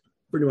happen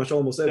pretty much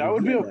almost every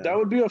That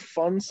would be a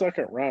fun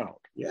second round.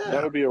 Yeah,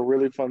 that would be a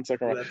really fun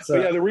second round.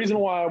 But yeah, the reason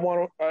why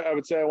I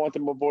would say I want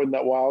them avoiding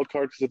that wild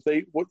card because if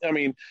they,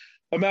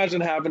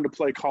 imagine having to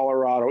play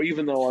Colorado,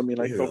 even though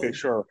okay,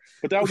 sure,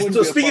 but that wouldn't.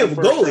 So be speaking of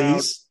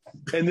goalies,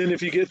 and then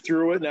if you get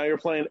through it, now you're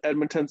playing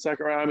Edmonton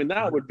second round. I mean,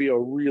 that would be a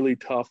really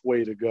tough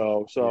way to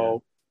go.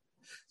 So,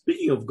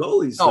 speaking of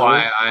goalies,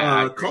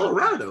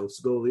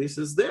 Colorado's goalies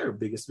is their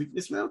biggest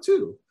weakness now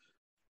too.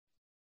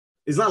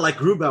 It's not like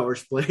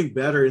Grubauer's playing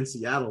better in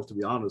Seattle, to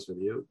be honest with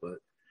you, but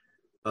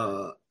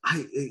although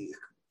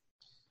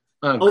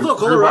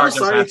Colorado's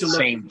starting to look the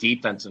same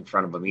defense in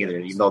front of them either,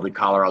 even though the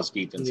Colorado's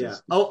defense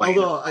is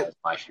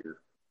last year.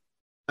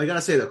 I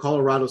gotta say that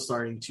Colorado's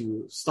starting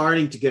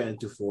to get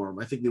into form.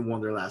 I think they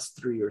won their last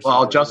 3 or so.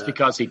 Well, just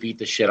because they beat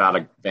the shit out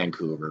of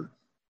Vancouver.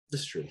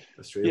 That's true.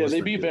 Yeah,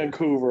 they beat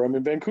Vancouver. I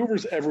mean,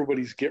 Vancouver's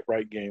everybody's get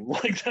right game.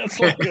 Like that's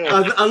like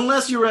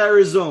unless you're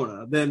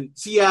Arizona, then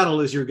Seattle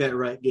is your get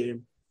right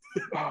game.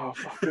 Oh,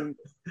 fucking!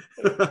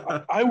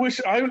 I wish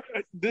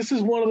this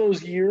is one of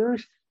those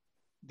years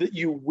that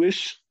you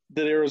wish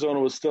that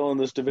Arizona was still in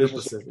this division,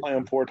 so play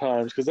them 4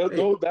 times because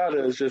that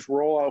is just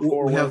roll out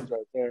 4 wins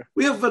right there.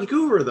 We have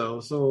Vancouver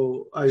though,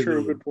 so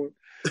good point.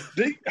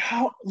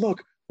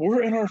 Look,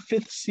 we're in our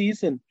 5th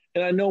season,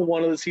 and I know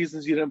one of the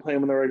seasons you didn't play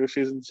them in the regular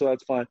season, so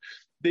that's fine.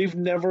 They've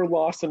never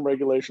lost in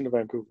regulation to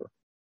Vancouver.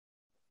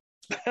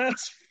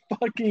 That's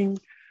fucking.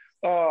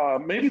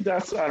 Maybe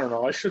that's, I don't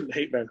know. I shouldn't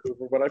hate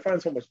Vancouver, but I find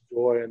so much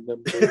joy in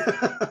them.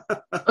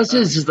 It's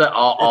just that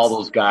all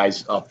those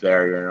guys up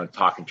there are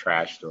talking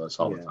trash to us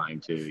all the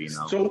time too, you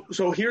know.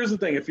 So here's the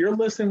thing: if you're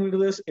listening to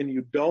this and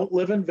you don't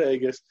live in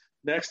Vegas,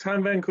 next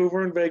time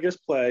Vancouver and Vegas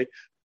play,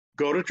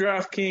 go to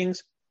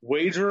DraftKings,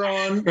 wager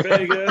on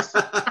Vegas.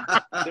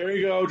 There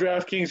you go,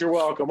 DraftKings. You're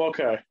welcome.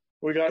 Okay,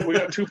 we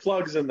got 2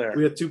 plugs in there.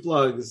 We got 2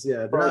 plugs.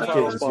 Yeah,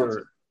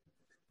 DraftKings.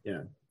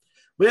 Yeah,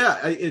 but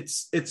yeah,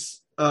 it's.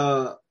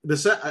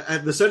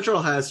 The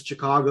Central has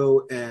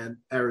Chicago and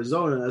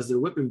Arizona as their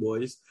whipping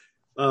boys.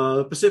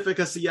 Pacific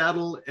has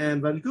Seattle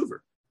and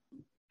Vancouver.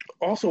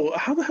 Also,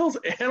 how the hell's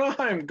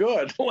Anaheim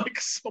good? Like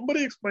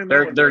somebody explain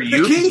that.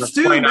 The Kings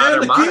too, man.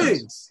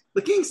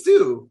 The Kings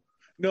too.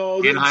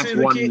 No,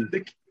 Anaheim's won 8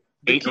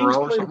 in a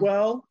row. Played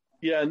well.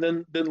 Yeah, and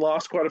then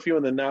lost quite a few,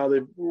 and then now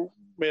they've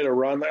made a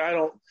run.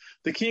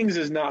 The Kings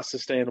is not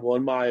sustainable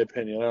in my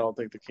opinion. I don't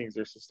think the Kings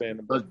are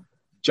sustainable. But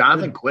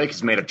Jonathan Quick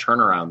has made a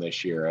turnaround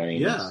this year. I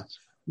mean,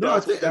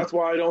 that's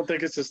why I don't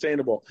think it's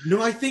sustainable.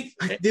 No, I think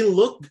they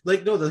look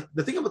like the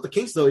thing about the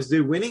Kings though is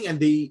they're winning and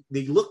they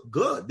look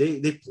good.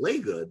 They play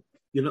good.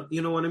 You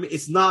know what I mean?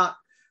 It's not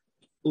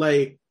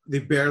like they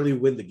barely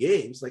win the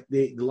games. Like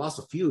they lost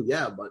a few,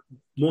 but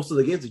most of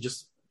the games they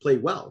just play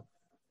well.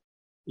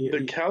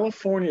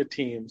 California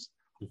teams,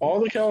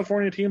 all the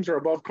California teams are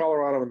above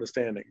Colorado in the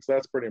standings.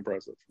 That's pretty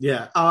impressive.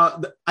 Yeah,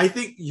 I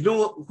think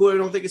who I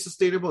don't think is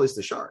sustainable is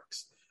the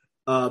Sharks.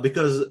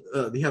 Because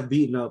they have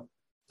beaten up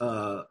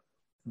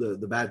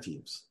the bad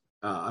teams.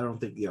 I don't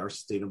think they are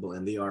sustainable,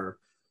 and they are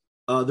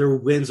their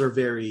wins are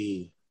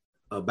very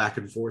back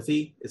and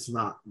forthy. It's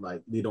not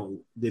like they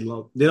don't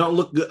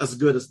look as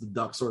good as the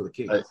Ducks or the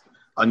Kings.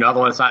 Another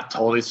one that's not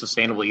totally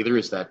sustainable either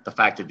is that the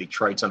fact that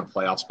Detroit's in a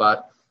playoff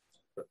spot.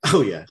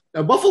 Oh yeah,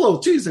 Buffalo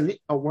too,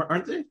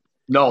 aren't they?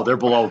 No, they're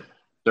below.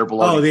 They're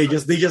below. Oh, they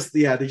just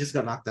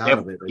got knocked out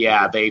of it.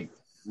 Yeah, they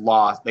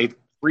lost. They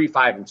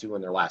 3-5-2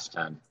 in their last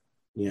 10.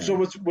 Yeah. So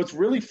what's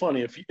really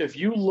funny if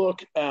you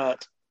look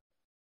at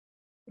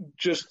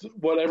just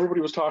what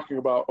everybody was talking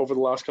about over the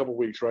last couple of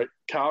weeks, right?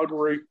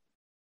 Calgary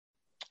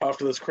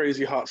after this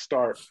crazy hot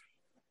start,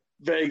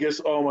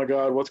 Vegas. Oh my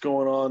God, what's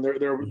going on? They're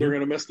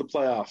going to miss the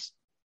playoffs.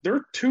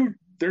 There's 2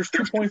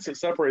 points that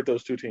separate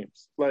those 2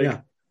 teams.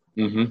 Like,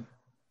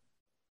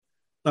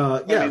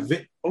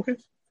 okay.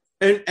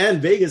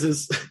 And Vegas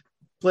is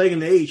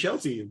playing an AHL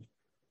team.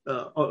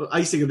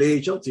 Icing of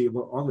the AHL team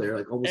on there,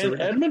 like almost.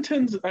 And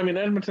Edmonton's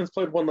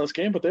played 1 less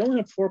game, but they only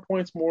have 4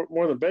 points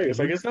more than Vegas.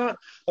 Like it's not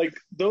like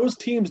those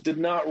teams did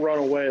not run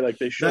away like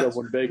they should have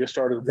when Vegas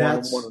started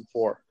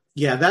 1-4.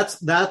 Yeah,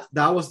 that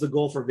was the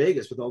goal for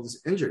Vegas with all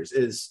these injuries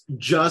is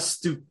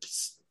just to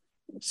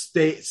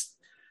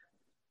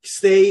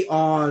stay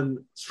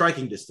on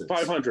striking distance.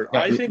 500.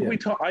 I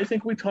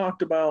think we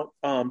talked about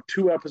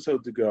 2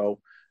 episodes ago.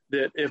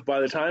 That if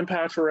by the time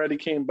Pacioretty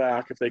came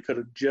back, if they could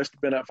have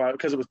just been at 5,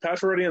 because it was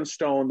Pacioretty and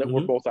Stone that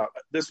were both out.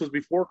 This was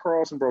before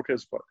Carlson broke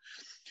his foot.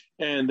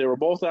 And they were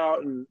both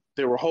out, and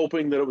they were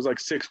hoping that it was like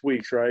 6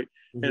 weeks, right?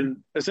 Mm-hmm. And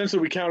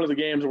essentially we counted the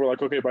games, and we're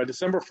like, okay, by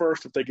December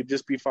 1st, if they could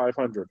just be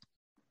 500.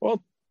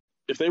 Well,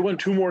 if they win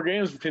 2 more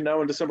games between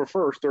now and December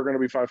 1st, they're going to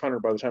be 500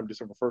 by the time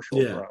December 1st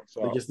rolls around.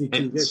 So they just need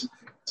 2 games.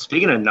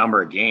 Speaking of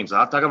number of games,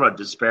 I'll talk about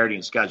disparity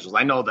in schedules.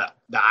 I know that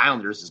the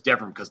Islanders is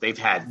different because they've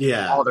had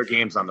all their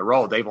games on the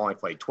road. They've only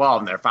played 12,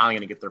 and they're finally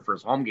going to get their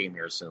first home game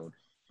here soon.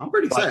 I'm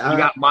pretty excited. You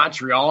got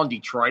Montreal and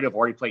Detroit have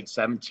already played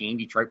 17.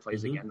 Detroit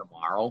plays again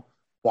tomorrow.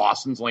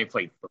 Boston's only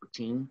played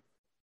 13.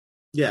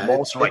 Yeah,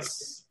 most like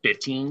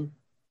 15.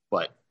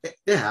 But it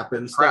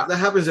happens. That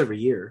happens every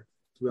year.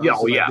 Yeah,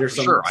 there's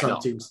some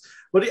teams.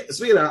 But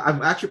speaking of that,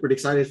 I'm actually pretty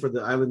excited for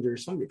the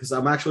Islanders home because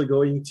I'm actually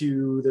going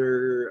to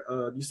their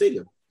new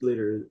stadium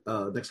later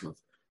next month.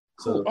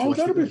 So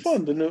that'll be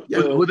fun.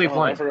 Who they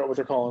playing? I forgot what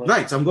they're calling it.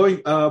 Knights. I'm going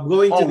to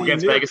the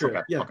against New Vegas. York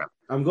Okay. Yeah, Okay.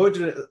 I'm going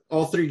to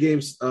all 3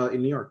 games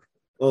in New York.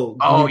 You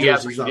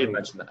did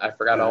mention that. I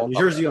forgot all. New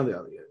Jersey on the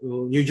other.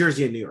 Well, New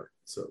Jersey and New York.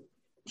 So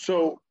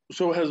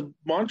has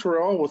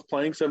Montreal, with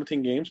playing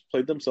 17 games,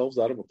 played themselves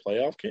out of a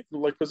playoff game,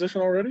 position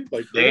already?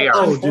 They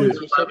are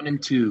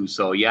 11-2.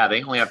 So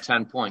they only have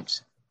 10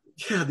 points.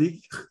 Yeah,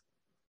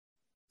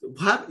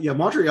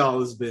 Montreal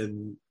has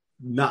been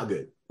not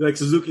good.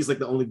 Suzuki's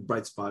the only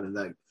bright spot in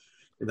that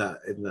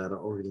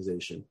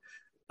organization.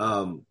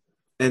 They're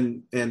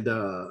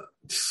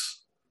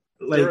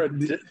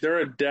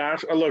a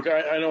dash. Look,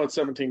 I know it's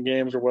 17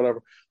 games or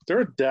whatever. They're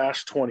a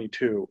dash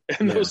 22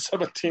 in those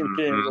 17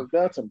 games.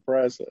 That's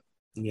impressive.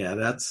 Yeah,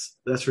 that's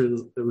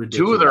really ridiculous.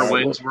 2 of their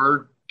wins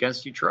were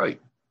against Detroit.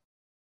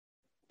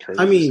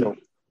 I mean,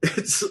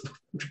 it's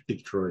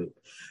Detroit.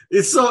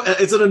 It's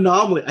an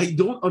anomaly. I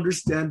don't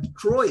understand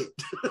Detroit.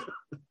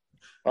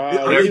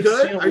 Are you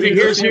good?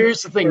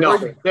 Here's the thing.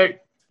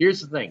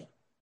 Here's the thing.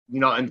 In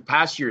the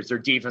past years, their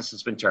defense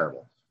has been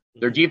terrible.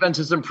 Their defense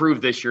has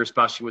improved this year,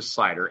 especially with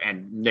Seider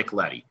and Nick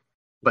Leddy.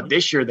 But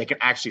this year, they can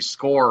actually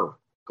score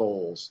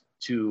goals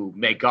to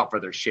make up for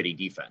their shitty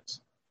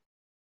defense.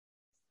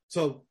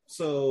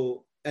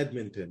 So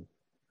Edmonton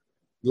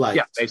light.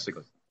 Yeah,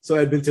 basically. So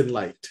Edmonton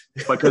light.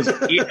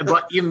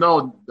 But even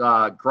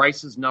though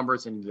Grice's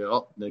numbers and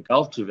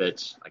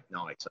Nedeljkovic, I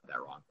said that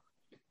wrong.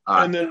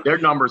 And then their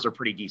numbers are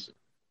pretty decent.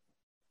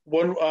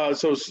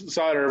 So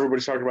Seider,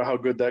 everybody's talking about how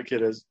good that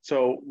kid is.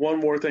 So one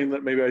more thing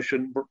that maybe I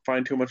shouldn't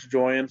find too much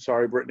joy in.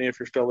 Sorry, Brittany, if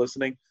you're still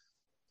listening.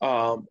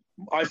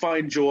 I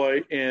find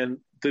joy in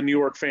the New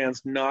York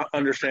fans not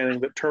understanding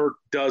that Turk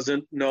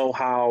doesn't know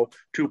how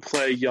to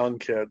play young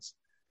kids.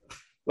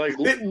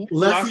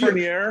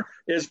 Lafreniere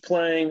is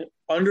playing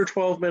under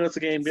 12 minutes a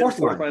game, getting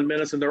 4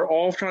 minutes, and they're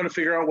all trying to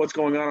figure out what's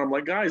going on. I'm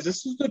like, guys,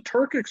 this is the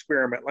Turk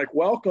experiment.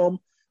 Welcome.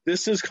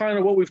 This is kind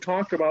of what we've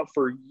talked about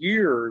for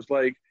years.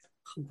 I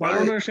don't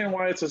understand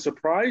why it's a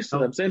surprise to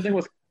them. Same thing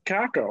with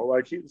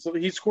Kakko.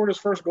 He scored his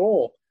first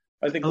goal,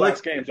 I think,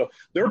 last game. So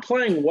they're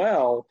playing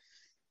well,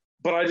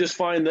 but I just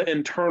find the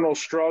internal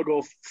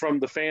struggle from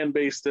the fan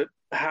base that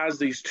has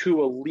these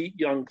 2 elite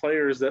young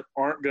players that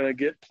aren't going to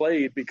get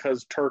played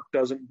because Turk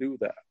doesn't do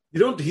that.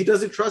 He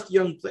doesn't trust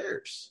young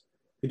players.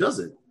 He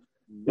doesn't.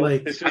 I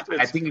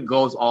think it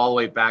goes all the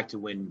way back to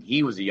when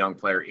he was a young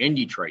player in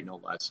Detroit, no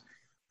less,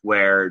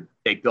 where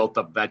they built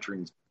up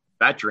veterans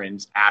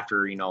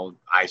after,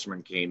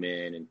 Yzerman came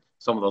in and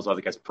some of those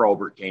other guys,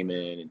 Probert came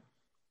in,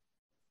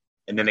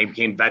 and then they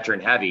became veteran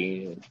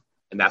heavy,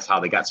 and that's how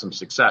they got some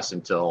success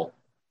until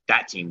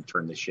that team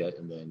turned the shit,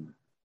 and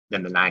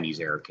then the 90s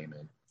era came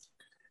in.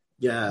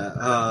 Yeah.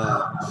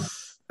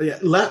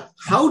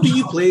 How do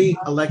you play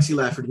Alexis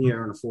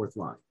Lafreniere on a 4th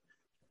line?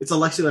 It's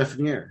Alexis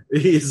Lafreniere.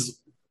 He is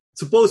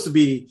supposed to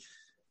be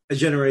a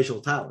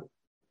generational talent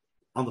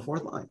on the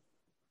 4th line.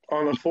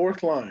 On the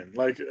 4th line.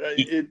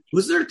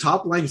 Who's their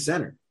top line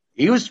center?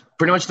 He was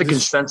pretty much the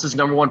consensus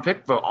number 1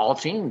 pick for all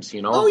teams,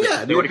 Oh,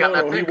 yeah. They would have got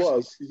that pick.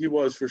 He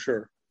was for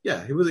sure.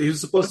 Yeah, he was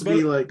supposed to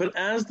be like. But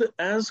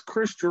as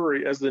Chris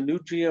Drury, as the new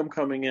GM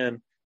coming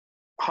in,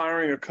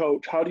 hiring a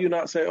coach, how do you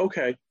not say,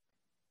 okay,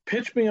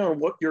 pitch me on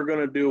what you're going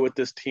to do with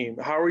this team?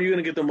 How are you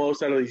going to get the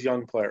most out of these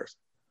young players?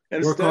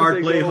 Work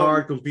hard, play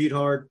hard, compete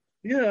hard.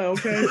 Yeah,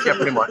 okay. Yeah,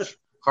 pretty much.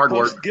 Hard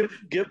work.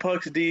 Get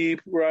pucks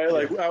deep, right?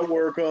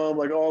 Outwork them,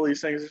 all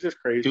these things. It's just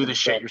crazy. Do the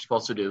shit you're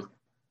supposed to do.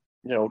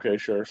 Yeah, okay,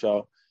 sure.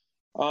 So,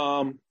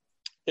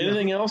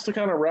 anything else to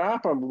kind of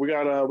wrap? We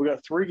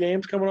got 3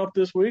 games coming up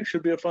this week.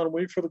 Should be a fun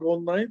week for the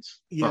Golden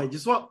Knights. Yeah,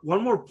 just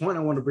one more point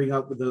I want to bring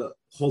up with the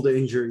Holder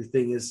injury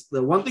thing is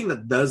the one thing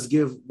that does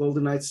give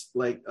Golden Knights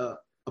a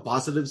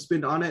positive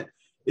spin on it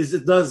is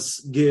it does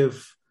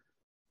give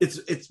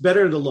it's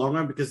better in the long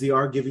run because they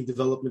are giving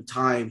development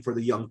time for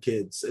the young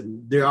kids,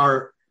 and there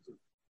are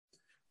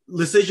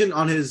Decision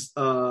on his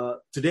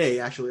today,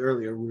 actually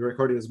earlier, we were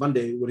recording this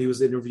Monday when he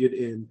was interviewed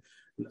in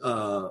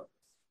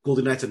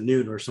Golden Knights at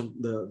noon or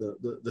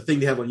the thing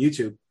they have on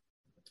YouTube.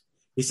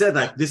 He said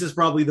that this is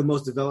probably the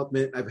most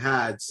development I've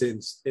had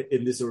since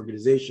in this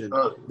organization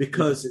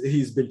because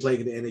he's been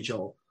playing in the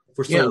NHL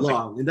for so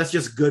long, and that's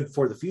just good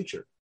for the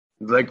future.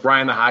 Like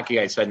Ryan the Hockey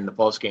guy said in the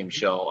post-game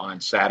show on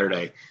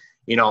Saturday,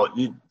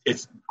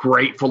 it's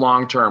great for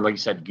long term. Like you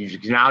said,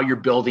 now you're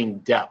building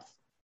depth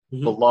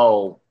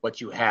below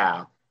what you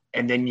have.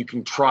 And then you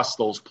can trust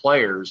those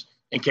players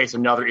in case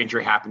another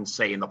injury happens,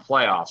 say, in the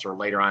playoffs or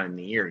later on in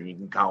the year. And you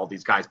can call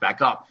these guys back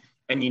up,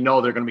 and they're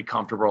going to be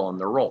comfortable in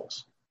their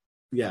roles.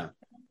 Yeah.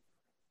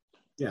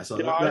 Yeah.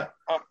 So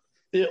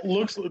it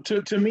looks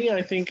to me,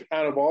 I think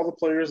out of all the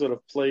players that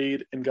have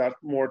played and got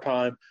more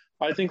time,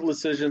 I think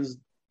Decision's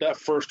that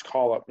first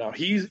call up now.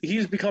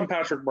 He's become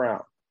Patrick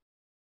Brown.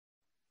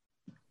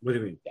 What do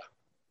you mean? Yeah.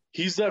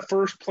 He's that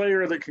first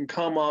player that can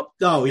come up.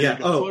 Oh, yeah.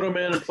 Put him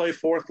in and play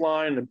 4th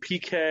line and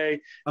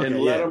PK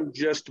and let him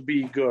just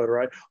be good,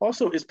 right?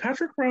 Also, is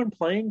Patrick Brown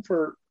playing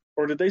for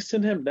or did they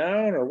send him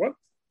down, or what?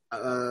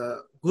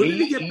 Who did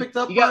he get picked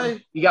up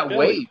by? He got Philly.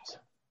 waived.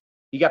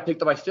 He got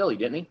picked up by Philly,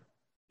 didn't he?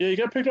 Yeah, he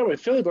got picked up by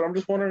Philly, but I'm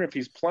just wondering if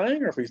he's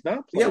playing or if he's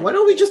not playing. Yeah, why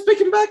don't we just pick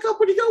him back up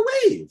when he got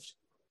waived?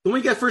 Don't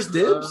we get first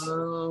dibs?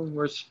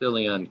 Where's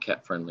Philly on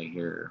cat friendly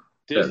here?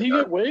 Did he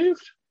get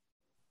waived?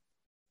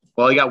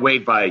 Well, he got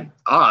waived by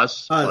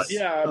us.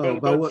 Yeah,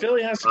 but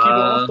Philly has to keep him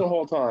off the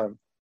whole time.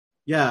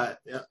 Yeah,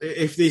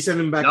 if they send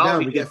him back down,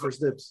 we get first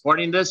dibs.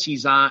 According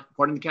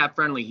to Cap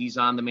Friendly, he's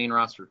on the main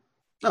roster.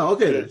 Oh,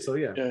 okay then. So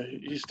yeah,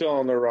 he's still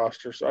on their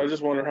roster. So I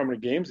just wonder how many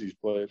games he's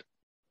played.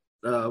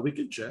 We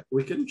can check.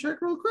 We can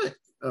check real quick.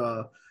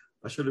 I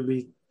shouldn't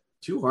be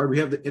too hard. We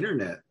have the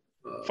internet.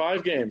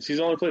 5 games. He's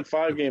only played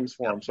 5 games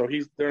for him, so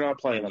they're not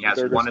playing him. He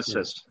has 1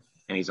 assist,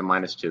 and he's a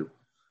 -2.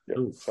 Yeah,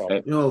 so.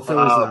 Philly's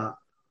not.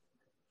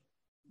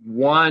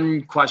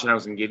 One question I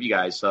was going to give you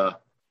guys.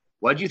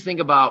 What do you think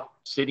about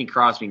Sidney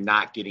Crosby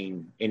not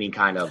getting any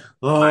kind of?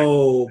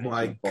 Oh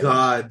my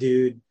God,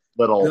 dude!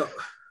 Little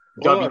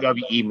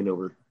WWE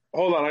maneuver.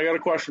 Hold on, I got a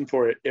question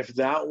for you. If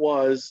that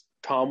was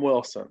Tom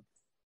Wilson,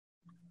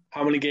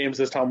 how many games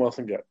does Tom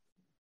Wilson get?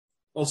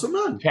 Also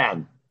none.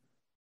 10.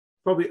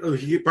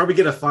 He'd probably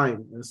get a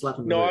fine and slap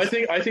him. No, I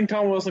think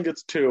Tom Wilson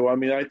gets 2. I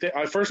mean,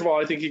 first of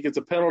all, I think he gets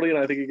a penalty, and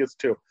I think he gets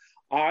 2.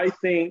 I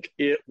think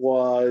it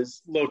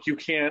was. Look, you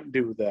can't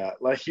do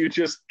that. Like, you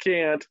just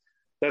can't.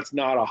 That's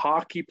not a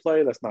hockey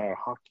play. That's not a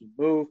hockey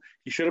move.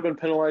 He should have been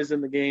penalized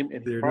in the game,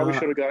 and he probably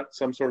should have got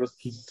some sort of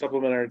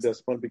supplementary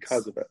discipline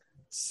because of it.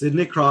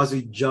 Sidney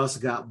Crosby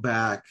just got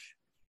back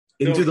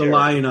into the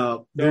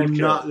lineup. They're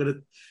not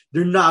gonna.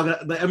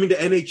 I mean, the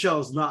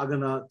NHL is not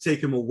gonna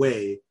take him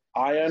away.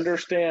 I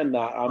understand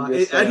that. I'm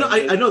just I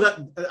know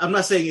that. I'm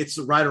not saying it's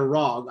right or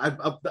wrong.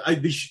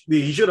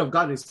 He should have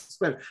gotten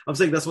suspended. I'm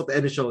saying that's what the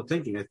NHL is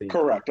thinking. I think.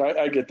 Correct.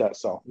 I get that.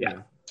 So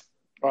yeah.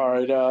 All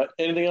right.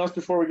 Anything else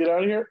before we get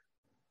out of here?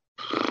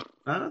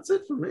 That's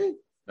it for me.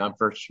 Not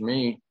first for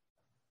me.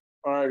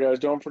 All right, guys.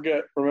 Don't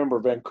forget. Remember,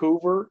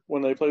 Vancouver,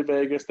 when they play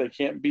Vegas, they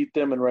can't beat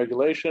them in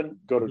regulation.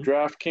 Go to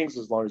DraftKings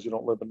as long as you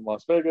don't live in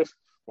Las Vegas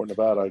or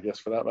Nevada, I guess,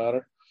 for that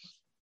matter.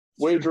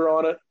 Wager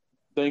on it.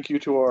 Thank you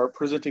to our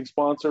presenting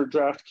sponsor,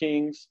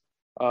 DraftKings.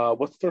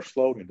 What's their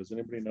slogan? Does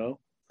anybody know?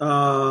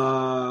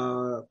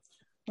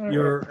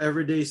 Your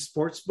everyday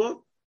sports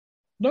book?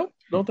 Nope,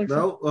 don't think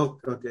so. Oh,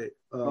 okay.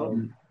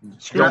 Don't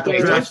pay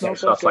attention to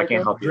stuff, so I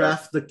can't help you.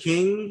 Draft the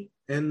king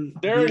and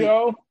there you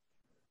go.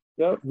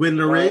 Yep. Win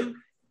the ring.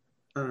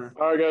 All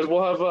right, guys.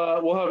 We'll have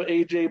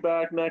AJ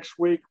back next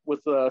week with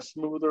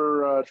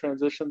smoother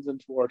transitions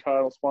into our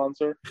title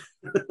sponsor.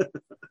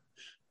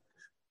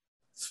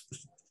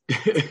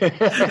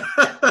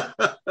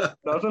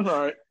 Nothing. All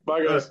right.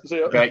 Bye, guys. See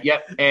ya. Okay.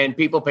 Yep. And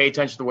people pay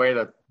attention to the way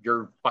that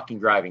you're fucking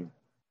driving.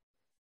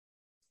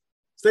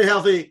 Stay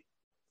healthy.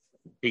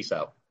 Peace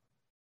out.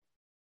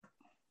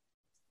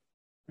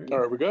 All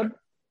right. We good?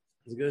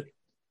 It's good.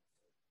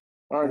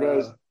 All right,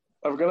 guys.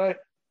 Have a good night.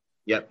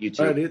 Yep. You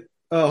too. All right, dude.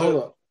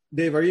 Hold on.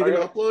 Dave, are you going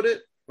to upload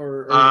it?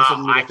 Or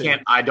I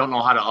can't. I don't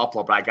know how to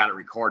upload, but I got it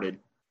recorded.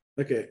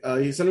 Okay.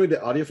 You send me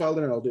the audio file,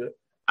 then I'll do it.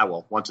 I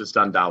will. Once it's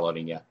done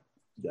downloading, yeah.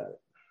 Got it.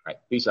 All right.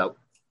 Peace out.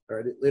 All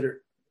right.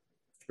 Later.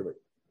 Bye-bye.